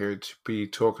end that we're going to be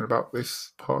talking about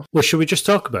this part. Well, should we just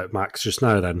talk about Max just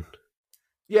now then?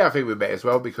 Yeah, I think we may as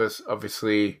well, because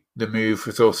obviously the move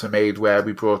was also made where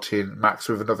we brought in Max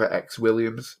with another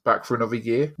ex-Williams back for another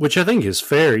year. Which I think is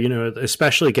fair,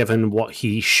 especially given what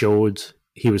he showed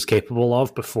he was capable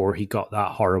of before he got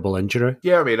that horrible injury.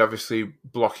 Yeah, I mean, obviously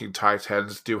blocking tight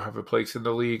ends do have a place in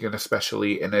the league, and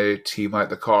especially in a team like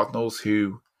the Cardinals,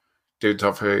 who don't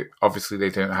have they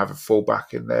don't have a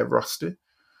fullback in their roster.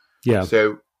 Yeah.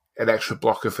 So an extra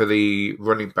blocker for the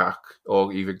running back,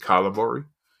 or even Kyler Murray.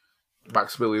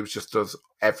 Max Williams just does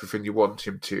everything you want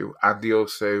him to, and he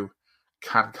also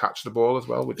can catch the ball as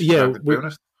well, which is a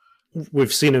bonus.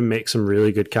 We've seen him make some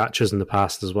really good catches in the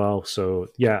past as well. So,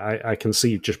 yeah, I can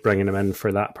see just bringing him in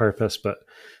for that purpose. But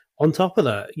on top of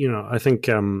that, I think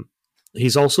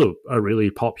he's also a really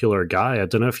popular guy. I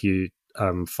don't know if you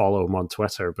follow him on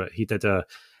Twitter, but he did a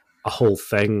whole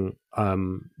thing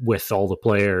with all the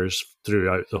players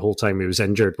throughout the whole time he was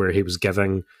injured, where he was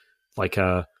giving like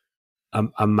a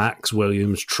Max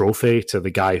Williams trophy to the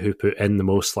guy who put in the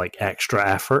most like extra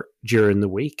effort during the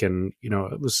week, and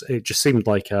it just seemed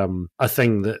like a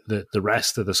thing that the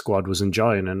rest of the squad was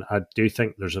enjoying. And I do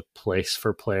think there's a place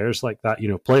for players like that,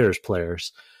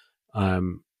 players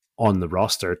on the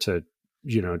roster to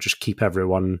just keep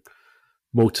everyone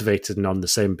motivated and on the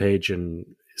same page. And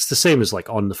it's the same as like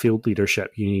on the field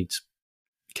leadership. You need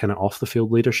kind of off the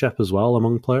field leadership as well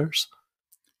among players.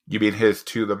 You mean his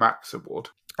To the Max award?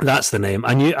 That's the name.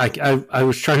 I knew. I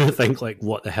was trying to think like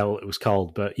what the hell it was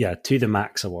called, but yeah, To the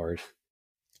Max award.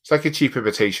 It's like a cheap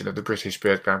imitation of the British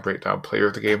Breakdown Player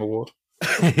of the Game award.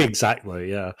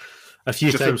 Exactly. Yeah, a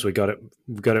few times we got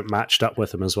it matched up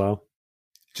with him as well.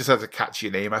 Just has a catchy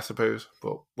name, I suppose,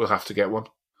 but we'll have to get one.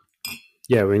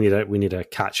 Yeah, we need a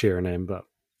catchier name, but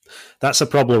that's a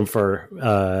problem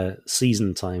for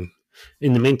season time.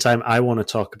 In the meantime, I want to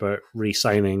talk about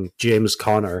re-signing James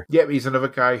Conner. Yeah, he's another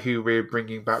guy who we're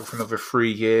bringing back for another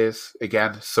 3 years.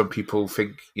 Again, some people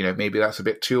think, maybe that's a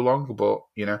bit too long, but,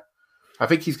 I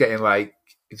think he's getting like,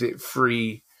 is it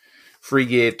 3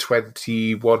 year,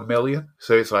 21 million?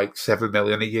 So it's like 7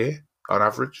 million a year on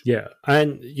average. Yeah.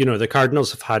 And, the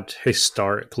Cardinals have had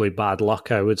historically bad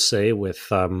luck, I would say,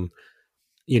 with,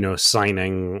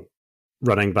 signing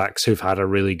running backs who've had a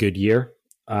really good year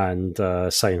and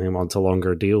signing them onto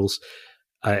longer deals.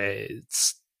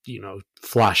 It's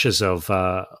flashes of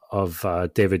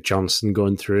David Johnson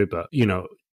going through, but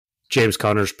James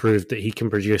Conner's proved that he can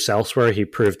produce elsewhere. He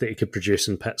proved that he could produce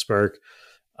in Pittsburgh,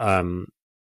 and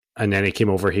then he came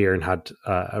over here and had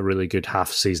a really good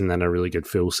half season, then a really good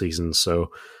full season.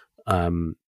 So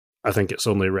I think it's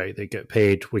only right they get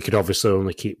paid. We could obviously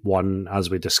only keep one, as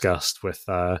we discussed with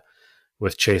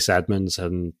Chase Edmonds,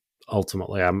 and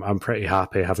ultimately, I'm pretty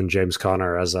happy having James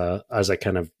Conner as a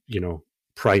kind of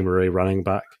primary running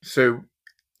back. So,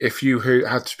 if you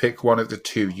had to pick one of the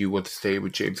two, you would stay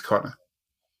with James Conner.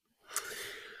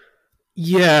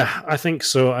 Yeah, I think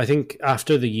so. I think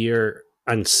after the year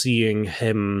and seeing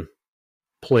him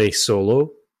play solo,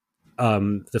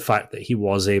 the fact that he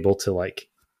was able to like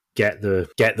get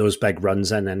those big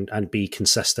runs in and be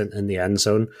consistent in the end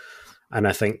zone, and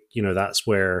I think that's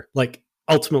where like.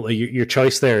 Ultimately, your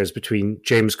choice there is between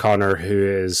James Conner, who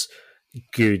is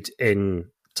good in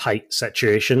tight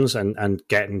situations and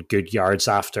getting good yards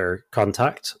after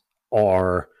contact,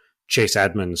 or Chase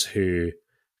Edmonds, who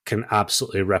can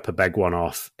absolutely rip a big one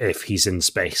off if he's in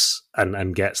space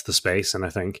and gets the space. And I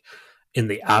think in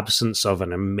the absence of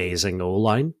an amazing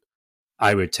O-line,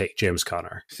 I would take James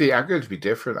Conner. See, I'm going to be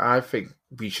different. I think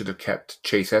we should have kept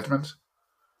Chase Edmonds.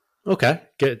 Okay.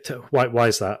 Why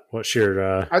is that? What's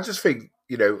your... I just think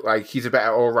like he's a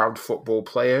better all-round football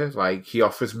player. Like he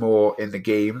offers more in the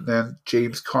game than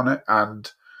James Conner,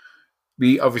 and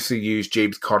we obviously use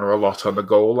James Conner a lot on the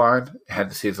goal line.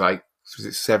 Hence his was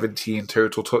it 17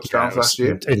 total touchdowns last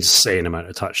year? Insane amount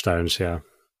of touchdowns. Yeah,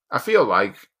 I feel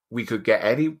like we could get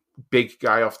any big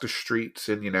guy off the streets,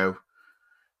 and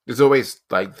there's always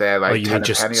they're or you 10 would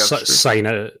a penny on just the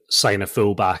street. sign a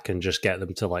fullback and just get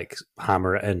them to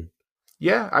hammer it in.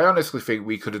 Yeah, I honestly think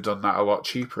we could have done that a lot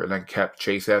cheaper and then kept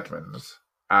Chase Edmonds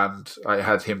and I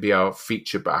had him be our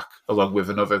feature back along with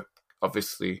another,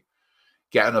 obviously,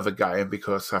 get another guy in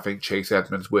because I think Chase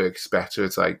Edmonds works better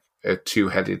as a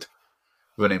two-headed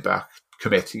running back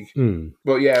committee.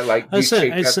 But yeah, use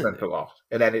Chase Edmonds a lot.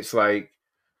 And then it's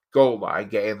goal line,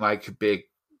 getting a big,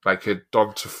 a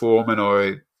Donta Foreman or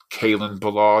a Kalen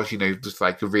Ballage, just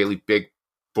a really big,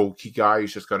 bulky guy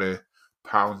who's just going to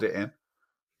pound it in.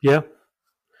 Yeah.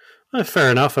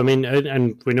 Fair enough. I mean,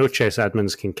 and we know Chase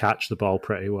Edmonds can catch the ball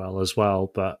pretty well as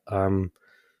well, but I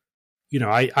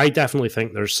definitely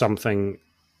think there's something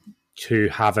to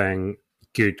having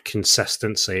good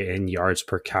consistency in yards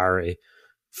per carry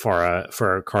for a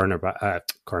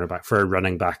cornerback for a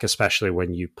running back, especially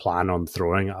when you plan on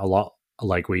throwing it a lot,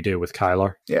 like we do with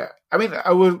Kyler. Yeah, I mean,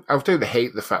 I don't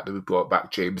hate the fact that we brought back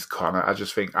James Conner. I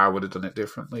just think I would have done it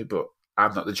differently, but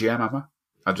I'm not the GM, am I?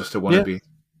 I'm just a wannabe.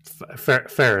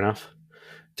 Fair enough.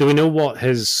 Do we know what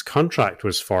his contract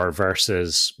was for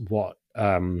versus what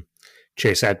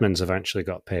Chase Edmonds eventually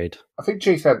got paid? I think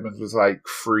Chase Edmonds was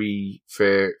free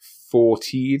for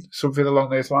 14, something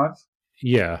along those lines.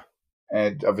 Yeah.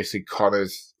 And obviously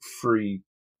Connor's free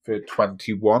for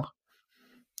 21.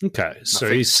 Okay,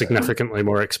 so he's significantly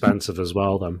more expensive as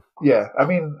well then. Yeah, I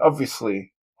mean,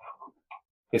 obviously,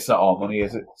 it's not all money,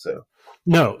 is it? So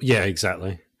no, yeah,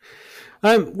 exactly.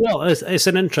 Well, it's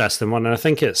an interesting one, and I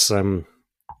think it's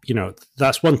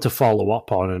that's one to follow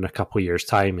up on in a couple of years'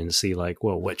 time and see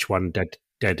which one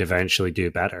did eventually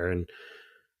do better. And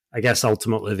I guess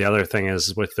ultimately the other thing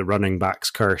is with the running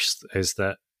backs curse is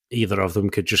that either of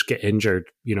them could just get injured,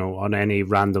 on any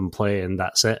random play, and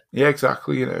that's it. Yeah,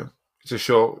 exactly. It's a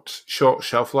short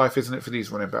shelf life, isn't it, for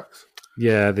these running backs?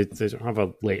 Yeah, they don't have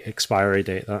a late expiry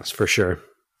date, that's for sure.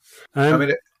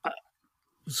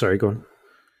 Sorry, go on.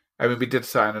 I mean, we did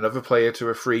sign another player to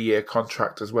a 3-year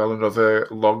contract as well, another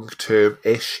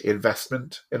long-term-ish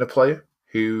investment in a player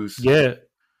who's... Yeah.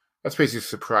 That's basically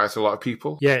surprised a lot of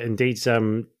people. Yeah, indeed.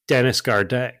 Dennis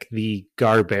Gardeck, the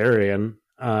Garbarian,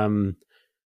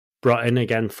 brought in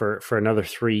again for another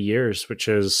 3 years, which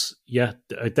is,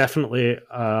 definitely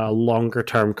a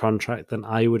longer-term contract than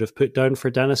I would have put down for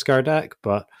Dennis Gardeck,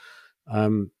 but...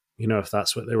 if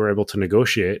that's what they were able to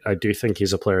negotiate, I do think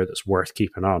he's a player that's worth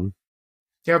keeping on.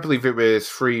 Yeah, I believe it was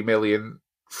 $3 million,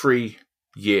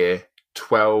 3-year,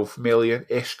 $12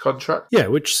 million-ish contract. Yeah,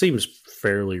 which seems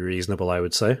fairly reasonable, I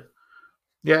would say.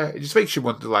 Yeah, it just makes you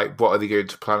wonder, what are they going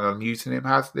to plan on using him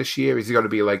as this year? Is he going to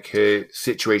be a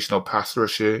situational pass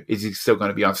rusher? Is he still going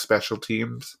to be on special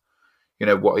teams?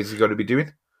 What is he going to be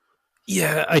doing?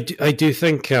 Yeah, I do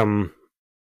think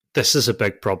this is a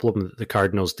big problem that the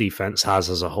Cardinals' defense has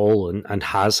as a whole and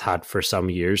has had for some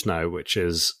years now, which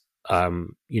is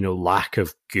lack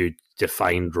of good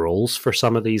defined roles for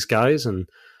some of these guys. And,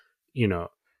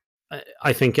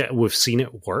 I think we've seen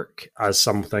it work as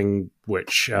something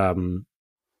which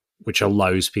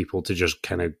allows people to just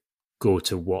kind of go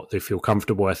to what they feel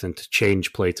comfortable with and to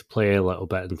change play to play a little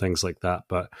bit and things like that.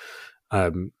 But,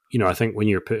 I think when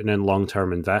you're putting in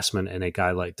long-term investment in a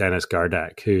guy like Dennis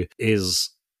Gardeck, who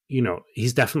is,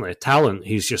 he's definitely a talent,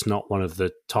 he's just not one of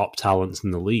the top talents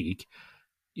in the league.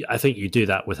 I think you do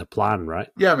that with a plan, right?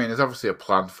 Yeah, I mean, there's obviously a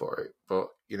plan for it, but,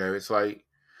 it's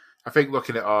I think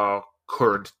looking at our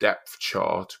current depth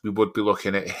chart, we would be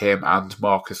looking at him and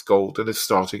Marcus Golden as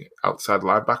starting outside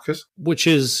linebackers. Which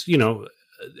is,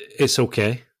 it's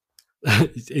okay.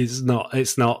 It's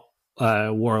not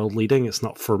world leading. It's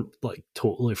not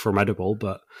totally formidable,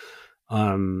 but,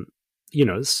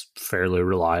 it's fairly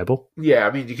reliable. Yeah,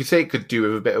 I mean, you could say it could do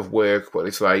with a bit of work, but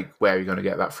it's where are you going to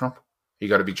get that from? You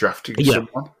got to be drafting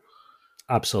someone.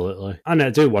 Absolutely. And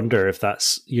I do wonder if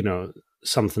that's,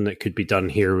 something that could be done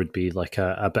here would be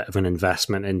a bit of an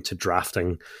investment into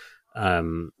drafting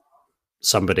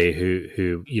somebody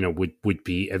who would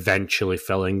be eventually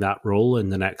filling that role in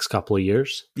the next couple of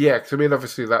years. Yeah, because I mean,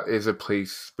 obviously that is a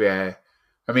place where,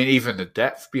 I mean, even the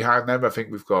depth behind them, I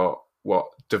think we've got,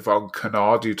 Devon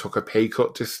Kennard, who took a pay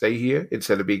cut to stay here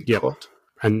instead of being cut.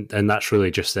 And that's really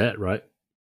just it, right?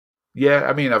 Yeah,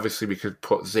 I mean, obviously we could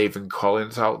put Zaven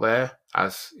Collins out there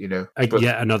as, yet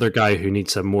another guy who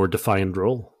needs a more defined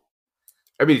role.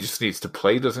 I mean, he just needs to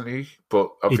play, doesn't he?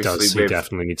 But He obviously, does. He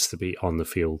definitely needs to be on the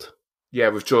field.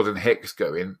 with Jordan Hicks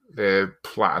going, the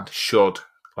plan should,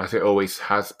 like it always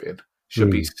has been,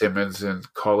 should be Simmons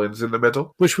and Collins in the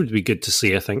middle. Which would be good to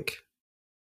see, I think.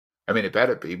 I mean, it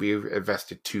better be. We've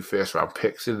invested 2 first-round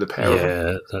picks in the pair of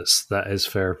them. Yeah, that is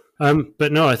fair.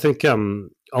 But no, I think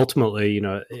ultimately,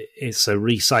 it's a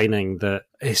re-signing that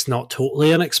it's not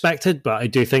totally unexpected, but I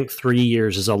do think 3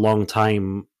 years is a long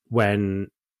time when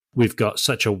we've got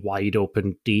such a wide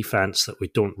open defense that we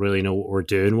don't really know what we're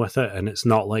doing with it, and it's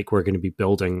not like we're going to be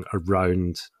building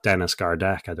around Dennis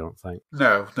Gardeck, I don't think.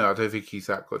 No, I don't think he's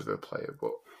that good of a player,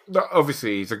 but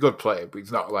obviously he's a good player, but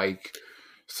he's not like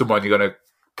someone you're going to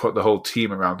put the whole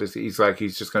team around.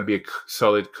 He's just going to be a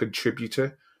solid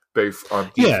contributor, both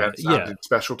on defense and in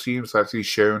special teams, as he's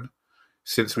shown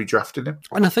since we drafted him.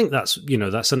 And I think that's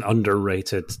an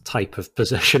underrated type of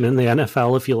position in the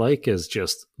NFL, if you like, is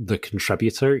just the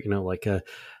contributor, like a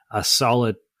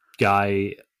solid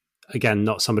guy. Again,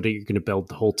 not somebody you're going to build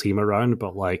the whole team around,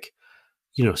 but like,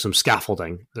 some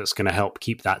scaffolding that's going to help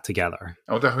keep that together.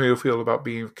 I wonder how you feel about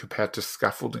being compared to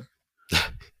scaffolding.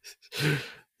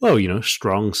 Well,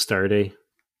 strong, sturdy,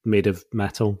 made of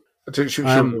metal. Should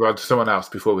we move on to someone else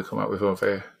before we come up with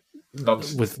other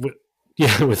nonsense?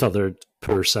 With other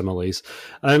poor similes.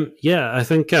 I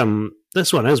think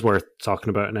this one is worth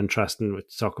talking about and interesting to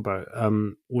talk about.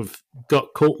 We've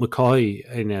got Colt McCoy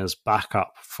in his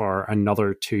backup for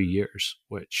another 2 years,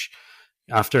 which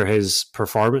after his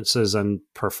performances and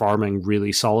performing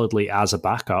really solidly as a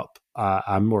backup,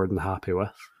 I'm more than happy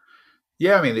with.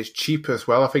 Yeah, I mean, it's cheap as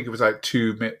well. I think it was like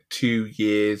 2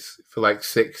 years for like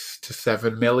 6 to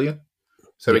 7 million.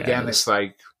 So again, it's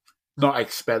like not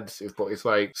expensive, but it's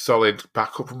like solid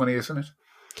backup money, isn't it?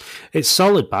 It's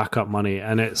solid backup money,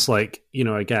 and it's like,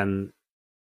 again,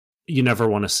 you never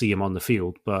want to see him on the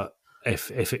field, but if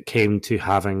it came to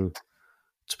having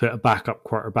to put a backup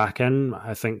quarterback in,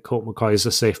 I think Colt McCoy is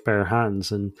a safe pair of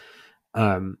hands. And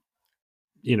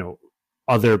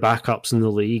other backups in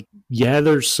the league,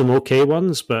 there's some okay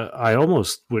ones, but I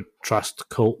almost would trust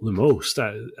Colt the most.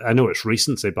 I know it's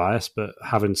recency bias, but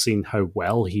having seen how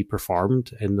well he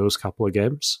performed in those couple of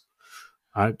games,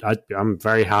 I'm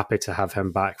very happy to have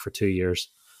him back for 2 years.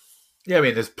 Yeah, I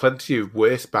mean, there's plenty of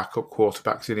worse backup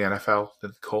quarterbacks in the NFL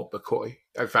than Colt McCoy.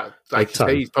 In fact, like you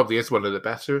say, he probably is one of the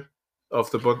better of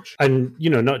the bunch. And,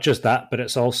 not just that, but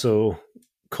it's also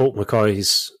Colt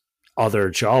McCoy's other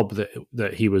job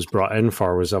that he was brought in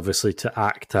for was obviously to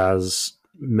act as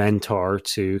mentor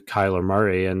to Kyler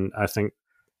Murray. And I think,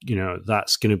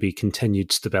 that's going to be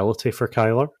continued stability for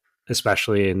Kyler,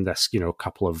 especially in this,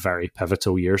 couple of very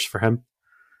pivotal years for him.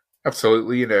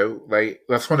 Absolutely. Like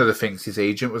that's one of the things his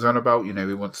agent was on about. He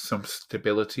wants some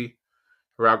stability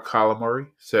around Kyler Murray.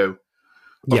 So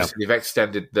obviously they've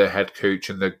extended the head coach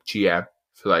and the GM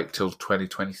for like till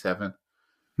 2027.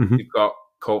 Mm-hmm. You've got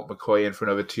Colt McCoy in for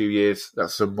another 2 years.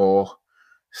 That's some more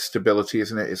stability,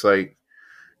 isn't it? It's like,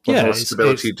 what more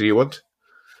stability do you want?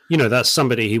 That's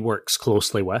somebody he works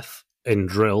closely with in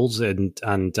drills, and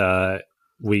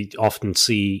we often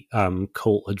see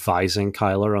Colt advising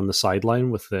Kyler on the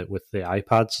sideline with the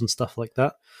iPads and stuff like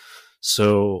that.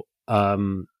 So,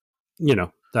 that's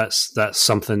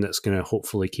something that's going to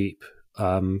hopefully keep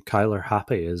Kyler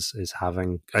happy is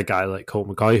having a guy like Colt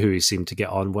McCoy who he seemed to get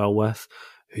on well with,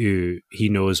 who he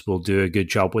knows will do a good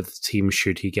job with the team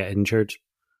should he get injured.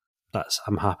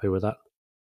 I'm happy with that.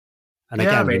 And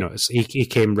again, he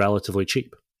came relatively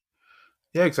cheap.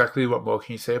 Yeah, exactly. What more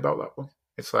can you say about that one?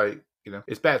 It's like,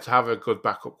 it's better to have a good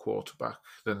backup quarterback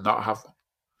than not have one.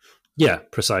 Yeah,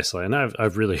 precisely. And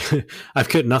I've really, I've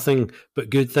got nothing but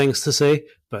good things to say,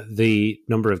 but the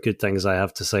number of good things I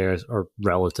have to say are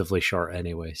relatively short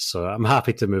anyway. So I'm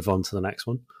happy to move on to the next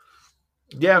one.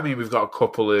 Yeah, I mean, we've got a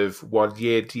couple of 1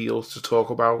 year deals to talk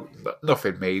about.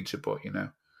 Nothing major, but, you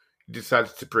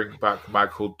decided to bring back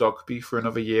Michael Dogby for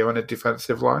another year on a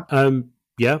defensive line.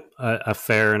 A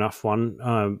fair enough one.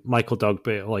 Michael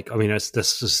Dogby,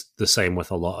 this is the same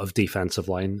with a lot of defensive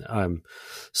line.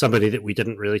 Somebody that we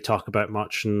didn't really talk about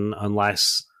much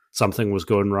unless something was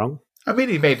going wrong. I mean,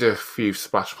 he made a few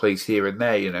splash plays here and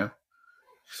there,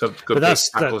 some good big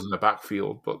tackles in the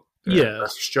backfield, but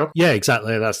that's his job. Yeah,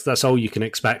 exactly. That's all you can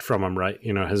expect from him, right?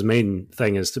 His main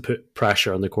thing is to put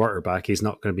pressure on the quarterback. He's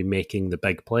not going to be making the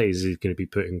big plays. He's going to be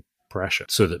putting pressure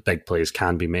so that big plays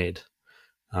can be made.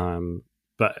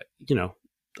 But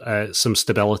some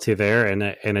stability there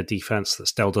in a defense that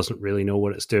still doesn't really know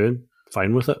what it's doing.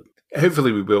 Fine with it.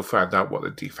 Hopefully, we will find out what the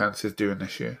defense is doing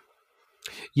this year.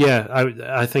 Yeah,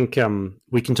 I think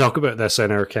we can talk about this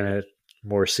in our kind of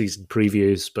more season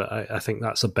previews, but I think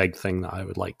that's a big thing that I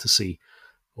would like to see.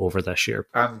 over this year.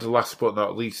 And last but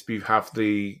not least, we have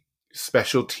the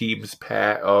special teams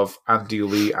pair of Andy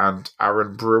Lee and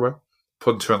Aaron Brewer,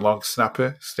 punter and long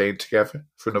snapper, staying together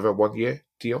for another 1 year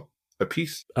deal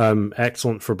apiece.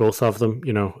 Excellent for both of them.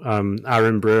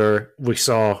 Aaron Brewer, we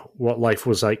saw what life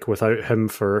was like without him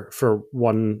for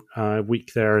 1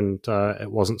 week there, and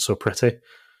it wasn't so pretty.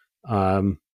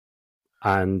 And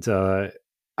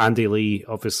Andy Lee,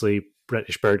 obviously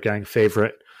British Bird Gang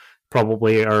favourite,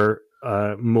 probably our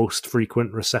most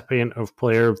frequent recipient of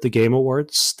Player of the Game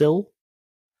awards still.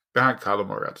 Behind Kyler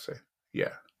Murray, I'd say.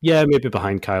 Yeah. Yeah, maybe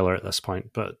behind Kyler at this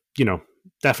point, but,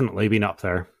 definitely been up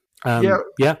there.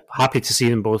 Yeah, happy to see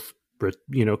them both,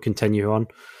 continue on.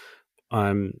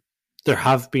 There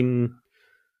have been,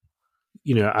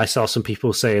 I saw some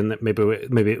people saying that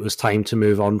maybe it was time to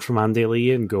move on from Andy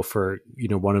Lee and go for,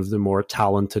 one of the more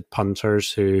talented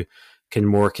punters who can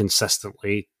more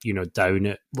consistently, down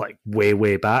it like way,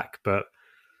 way back. But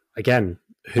again,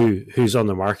 who's on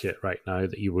the market right now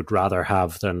that you would rather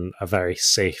have than a very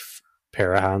safe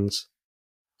pair of hands?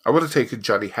 I would have taken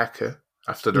Johnny Hecker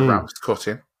after the Rams cut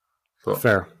him. But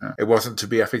fair. It wasn't to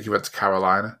be. I think he went to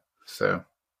Carolina. So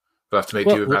we'll have to make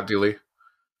do with Andy Lee.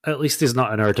 At least he's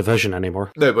not in our division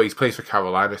anymore. No, but he's played for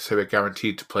Carolina, so we're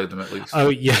guaranteed to play them at least. Oh,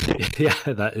 yeah,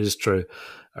 that is true.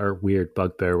 Our weird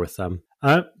bugbear with them.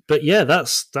 But yeah,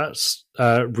 that's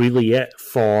really it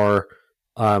for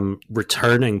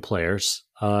returning players.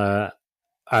 And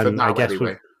for now, I guess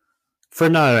anyway. For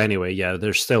now, anyway, yeah,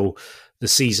 there's still the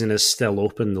season is still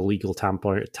open, the legal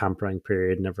tampering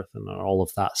period and everything, and all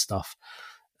of that stuff.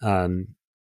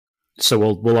 So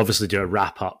we'll obviously do a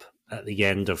wrap up at the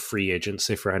end of free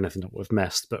agency for anything that we've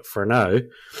missed. But for now,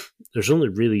 there's only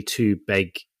really 2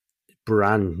 big,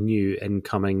 brand new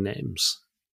incoming names.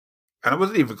 And I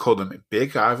wouldn't even call them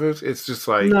big either. It's just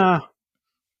like, nah,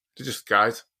 they're just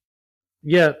guys.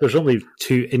 Yeah, there's only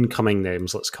 2 incoming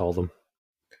names, let's call them.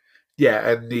 Yeah,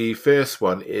 and the first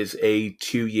one is a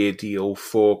 2-year deal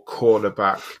for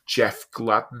cornerback Jeff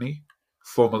Gladney,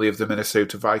 formerly of the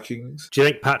Minnesota Vikings. Do you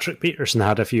think Patrick Peterson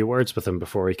had a few words with him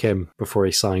before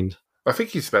he signed? I think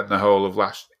he spent the whole of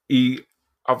He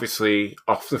obviously,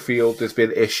 off the field, there's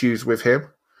been issues with him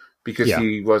because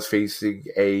he was facing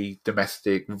a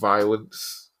domestic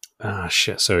violence. Ah,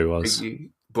 shit, so he was.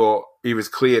 But he was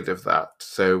cleared of that,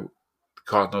 so the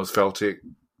Cardinals felt it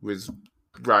was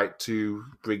right to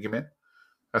bring him in,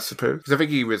 I suppose. Because I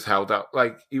think he was held out.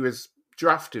 He was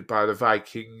drafted by the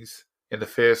Vikings in the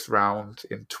first round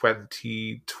in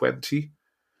 2020,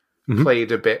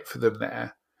 played a bit for them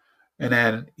there, and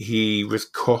then he was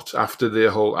cut after the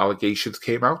whole allegations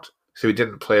came out, so he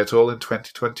didn't play at all in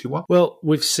 2021. Well,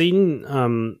 we've seen,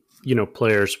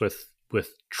 players with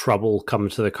trouble come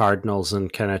to the Cardinals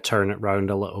and kind of turn it around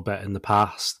a little bit in the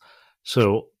past,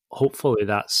 so hopefully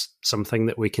that's something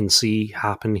that we can see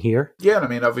happen here. Yeah, I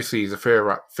mean, obviously he's a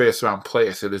first-round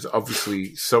player, so there's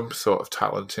obviously some sort of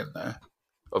talent in there.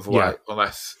 Otherwise,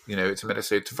 unless, it's a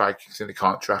Minnesota Vikings and they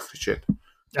can't draft for shit.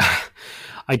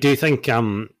 I do think,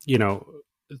 again,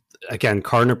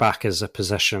 cornerback is a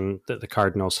position that the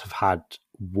Cardinals have had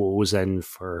woes in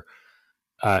for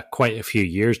quite a few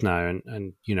years now.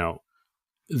 And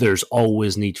there's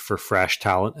always need for fresh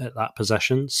talent at that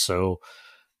position. So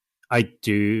I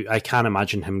can't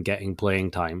imagine him getting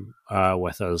playing time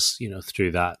with us,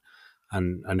 through that.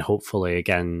 And hopefully,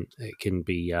 again, it can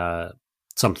be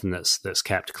something that's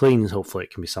kept clean. Hopefully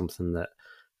it can be something that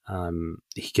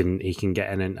he can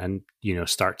get in and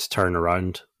start to turn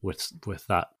around with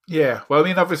that. Yeah, well, I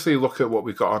mean, obviously look at what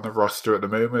we've got on the roster at the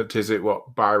moment. Is it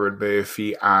Byron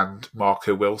Murphy and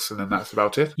Marco Wilson, and that's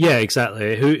about it? Yeah,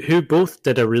 exactly. Who both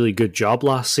did a really good job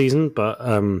last season, but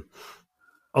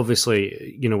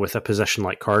obviously, with a position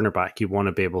like cornerback, you want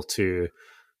to be able to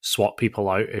swap people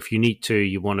out if you need to.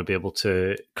 You want to be able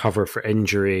to cover for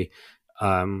injury.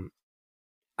 And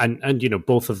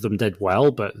both of them did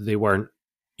well, but they weren't,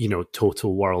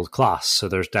 total world class. So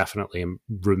there's definitely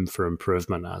room for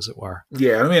improvement, as it were.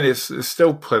 Yeah, I mean, there's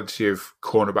still plenty of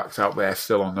cornerbacks out there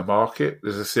still on the market.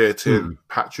 There's a certain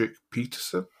Patrick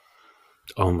Peterson.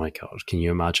 Oh my God, can you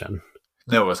imagine?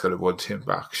 No one's going to want him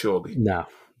back, surely. No,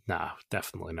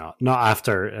 definitely not. Not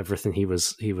after everything he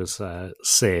was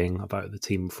saying about the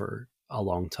team for a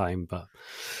long time. But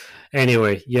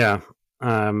anyway, yeah.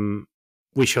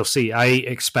 We shall see. I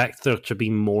expect there to be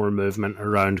more movement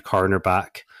around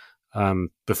cornerback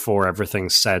before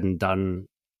everything's said and done.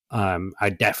 I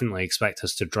definitely expect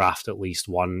us to draft at least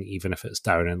one, even if it's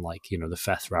down in the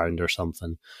 5th round or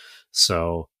something.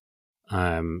 So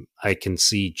I can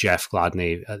see Jeff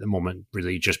Gladney at the moment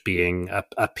really just being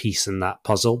a piece in that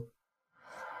puzzle.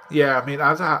 Yeah, I mean,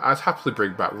 I'd happily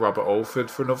bring back Robert Alford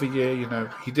for another year.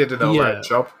 He did an all right Yeah,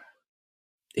 job.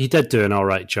 he did do an all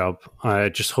right job. I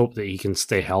just hope that he can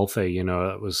stay healthy.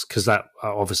 It was because that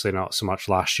obviously not so much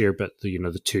last year, but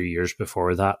the 2 years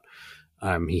before that,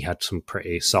 he had some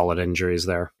pretty solid injuries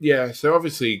there. Yeah, so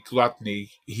obviously Gladney,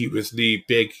 he was the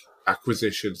big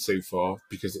acquisition so far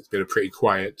because it's been a pretty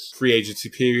quiet free agency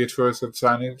period for us on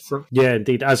signing front. Yeah,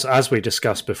 indeed. As we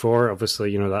discussed before,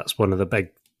 obviously, that's one of the big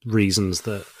reasons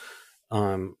that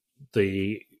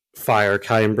the Fire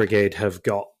Keim Brigade have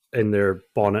got in their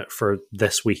bonnet for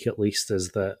this week at least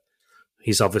is that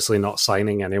he's obviously not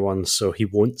signing anyone, so he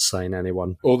won't sign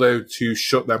anyone. Although to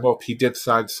shut them up, he did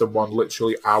sign someone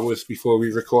literally hours before we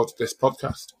recorded this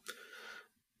podcast.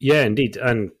 Yeah, indeed.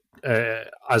 And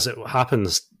as it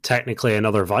happens, technically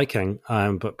another Viking,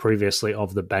 but previously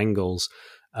of the Bengals,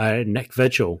 Nick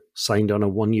Vigil signed on a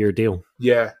 1-year deal.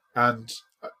 Yeah, and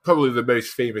probably the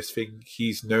most famous thing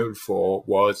he's known for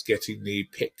was getting the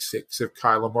pick six of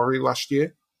Kyler Murray last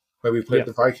year when we played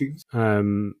the Vikings.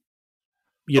 Other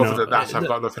than that, I've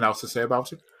got nothing else to say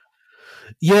about him.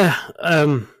 Yeah, I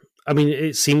mean,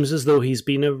 it seems as though he's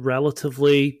been a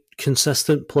relatively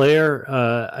consistent player.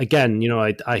 Again,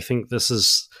 I think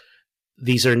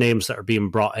these are names that are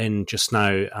being brought in just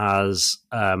now as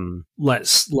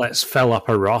let's fill up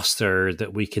a roster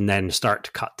that we can then start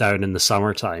to cut down in the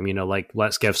summertime.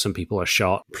 Let's give some people a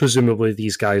shot. Presumably,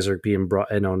 these guys are being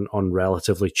brought in on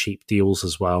relatively cheap deals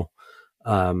as well.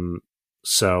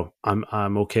 So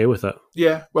I'm okay with it.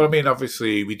 Yeah, well, I mean,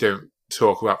 obviously we don't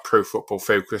talk about Pro Football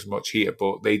Focus much here,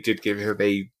 but they did give him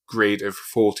a grade of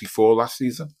 44 last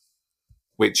season,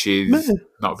 which is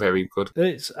not very good.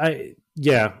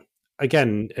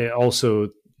 Again,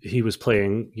 he was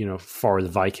playing, for the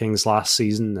Vikings last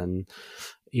season, and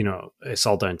it's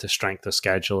all down to strength of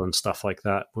schedule and stuff like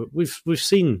that. We've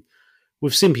seen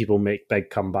people make big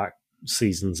comeback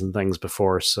seasons and things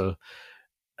before, so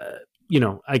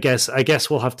I guess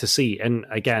we'll have to see. And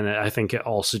again, I think it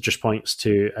also just points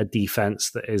to a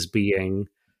defense that is being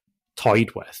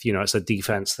toyed with. It's a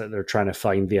defense that they're trying to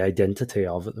find the identity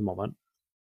of at the moment.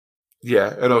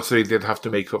 Yeah, and also he did have to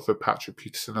make up for Patrick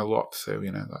Peterson a lot, so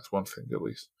that's one thing at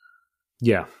least.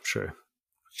 Yeah, sure.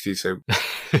 So,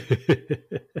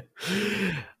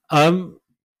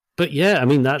 but yeah, I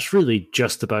mean that's really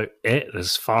just about it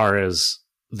as far as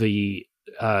the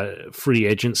free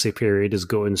agency period is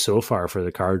going so far for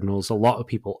the Cardinals. A lot of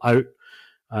people out,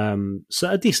 so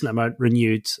a decent amount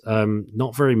renewed,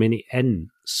 not very many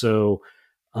in. So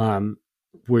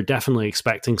we're definitely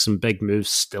expecting some big moves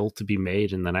still to be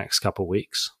made in the next couple of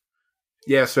weeks.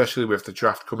 Yeah, especially with the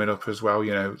draft coming up as well.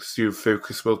 Stu's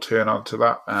focus will turn onto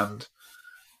that. And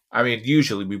I mean,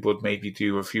 usually we would maybe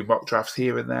do a few mock drafts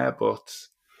here and there, but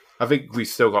I think we've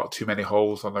still got too many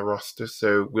holes on the roster,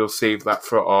 so we'll save that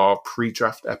for our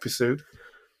pre-draft episode.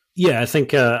 Yeah, I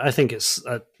think it's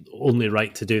only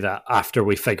right to do that after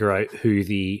we figure out who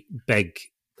the big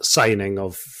signing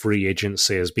of free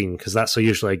agency has been, because that's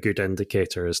usually a good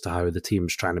indicator as to how the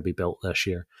team's trying to be built this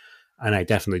year. And I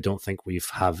definitely don't think we've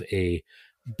have a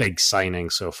big signing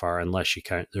so far, unless you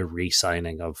count the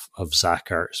re-signing of Zach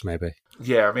Ertz, maybe.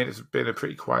 Yeah, I mean, it's been a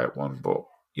pretty quiet one, but,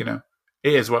 it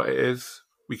is what it is.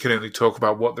 We can only talk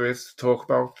about what there is to talk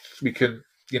about. We can,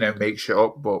 make shit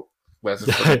up, but where's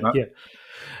the fun in that? Yeah,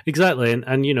 exactly.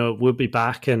 And we'll be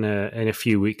back in a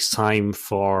few weeks' time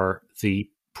for the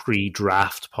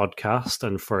pre-draft podcast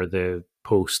and for the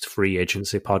post-free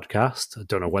agency podcast. I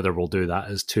don't know whether we'll do that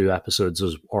as 2 episodes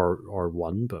or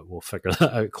one, but we'll figure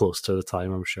that out close to the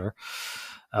time, I'm sure.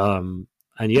 And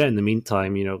yeah, in the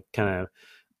meantime, kind of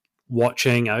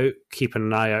watching out, keeping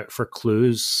an eye out for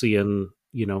clues, seeing,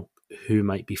 who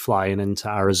might be flying into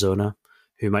Arizona,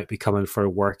 who might be coming for a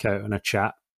workout and a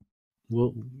chat.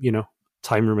 Well,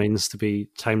 time remains to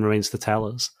tell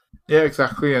us. Yeah,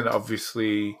 exactly. And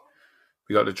obviously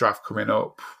we got the draft coming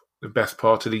up, the best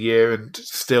part of the year, and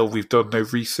still we've done no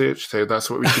research, so that's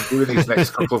what we should do in these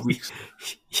next couple of weeks.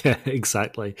 Yeah,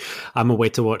 exactly. I'm away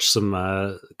to watch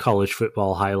some college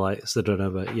football highlights. I don't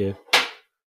know about you.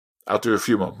 I'll do a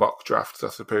few more mock drafts, I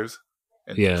suppose,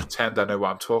 and pretend I know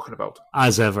what I'm talking about.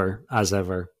 As ever.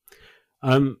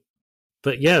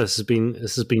 But yeah, this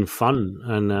has been fun,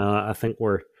 and I think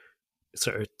we're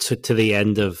sort of to the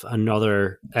end of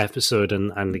another episode,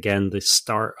 and again the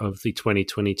start of the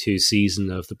 2022 season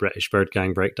of the British Bird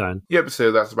Gang Breakdown. Yep, so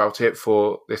that's about it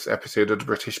for this episode of the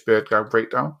British Bird Gang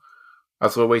Breakdown.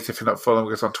 As always, if you're not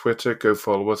following us on Twitter, go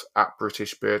follow us at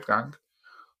British Bird Gang.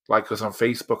 Like us on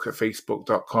Facebook at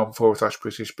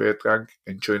facebook.com/British Bird Gang,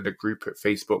 and join the group at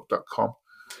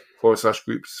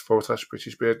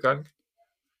facebook.com/groups/British Bird Gang.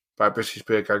 buy British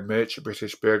Beer Gang merch at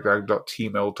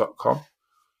britishbeergang.tmail.com.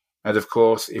 And of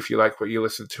course, if you like what you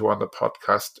listen to on the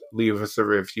podcast, leave us a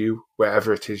review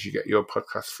wherever it is you get your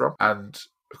podcast from. And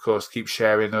of course, keep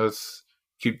sharing us.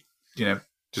 Keep,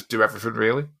 just do everything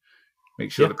really.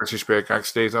 Make sure the British Beer Gang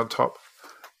stays on top.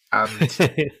 And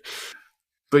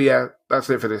but yeah, that's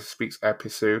it for this week's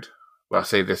episode. Well, I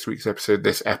say this week's episode.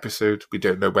 This episode, we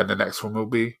don't know when the next one will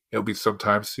be. It'll be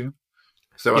sometime soon.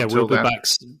 So until then,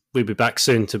 we'll be back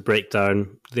soon to break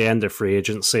down the end of free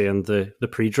agency and the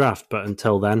pre-draft. But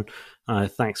until then,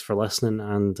 thanks for listening,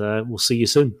 and we'll see you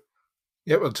soon.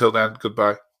 Yep. Until then,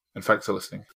 goodbye, and thanks for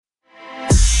listening.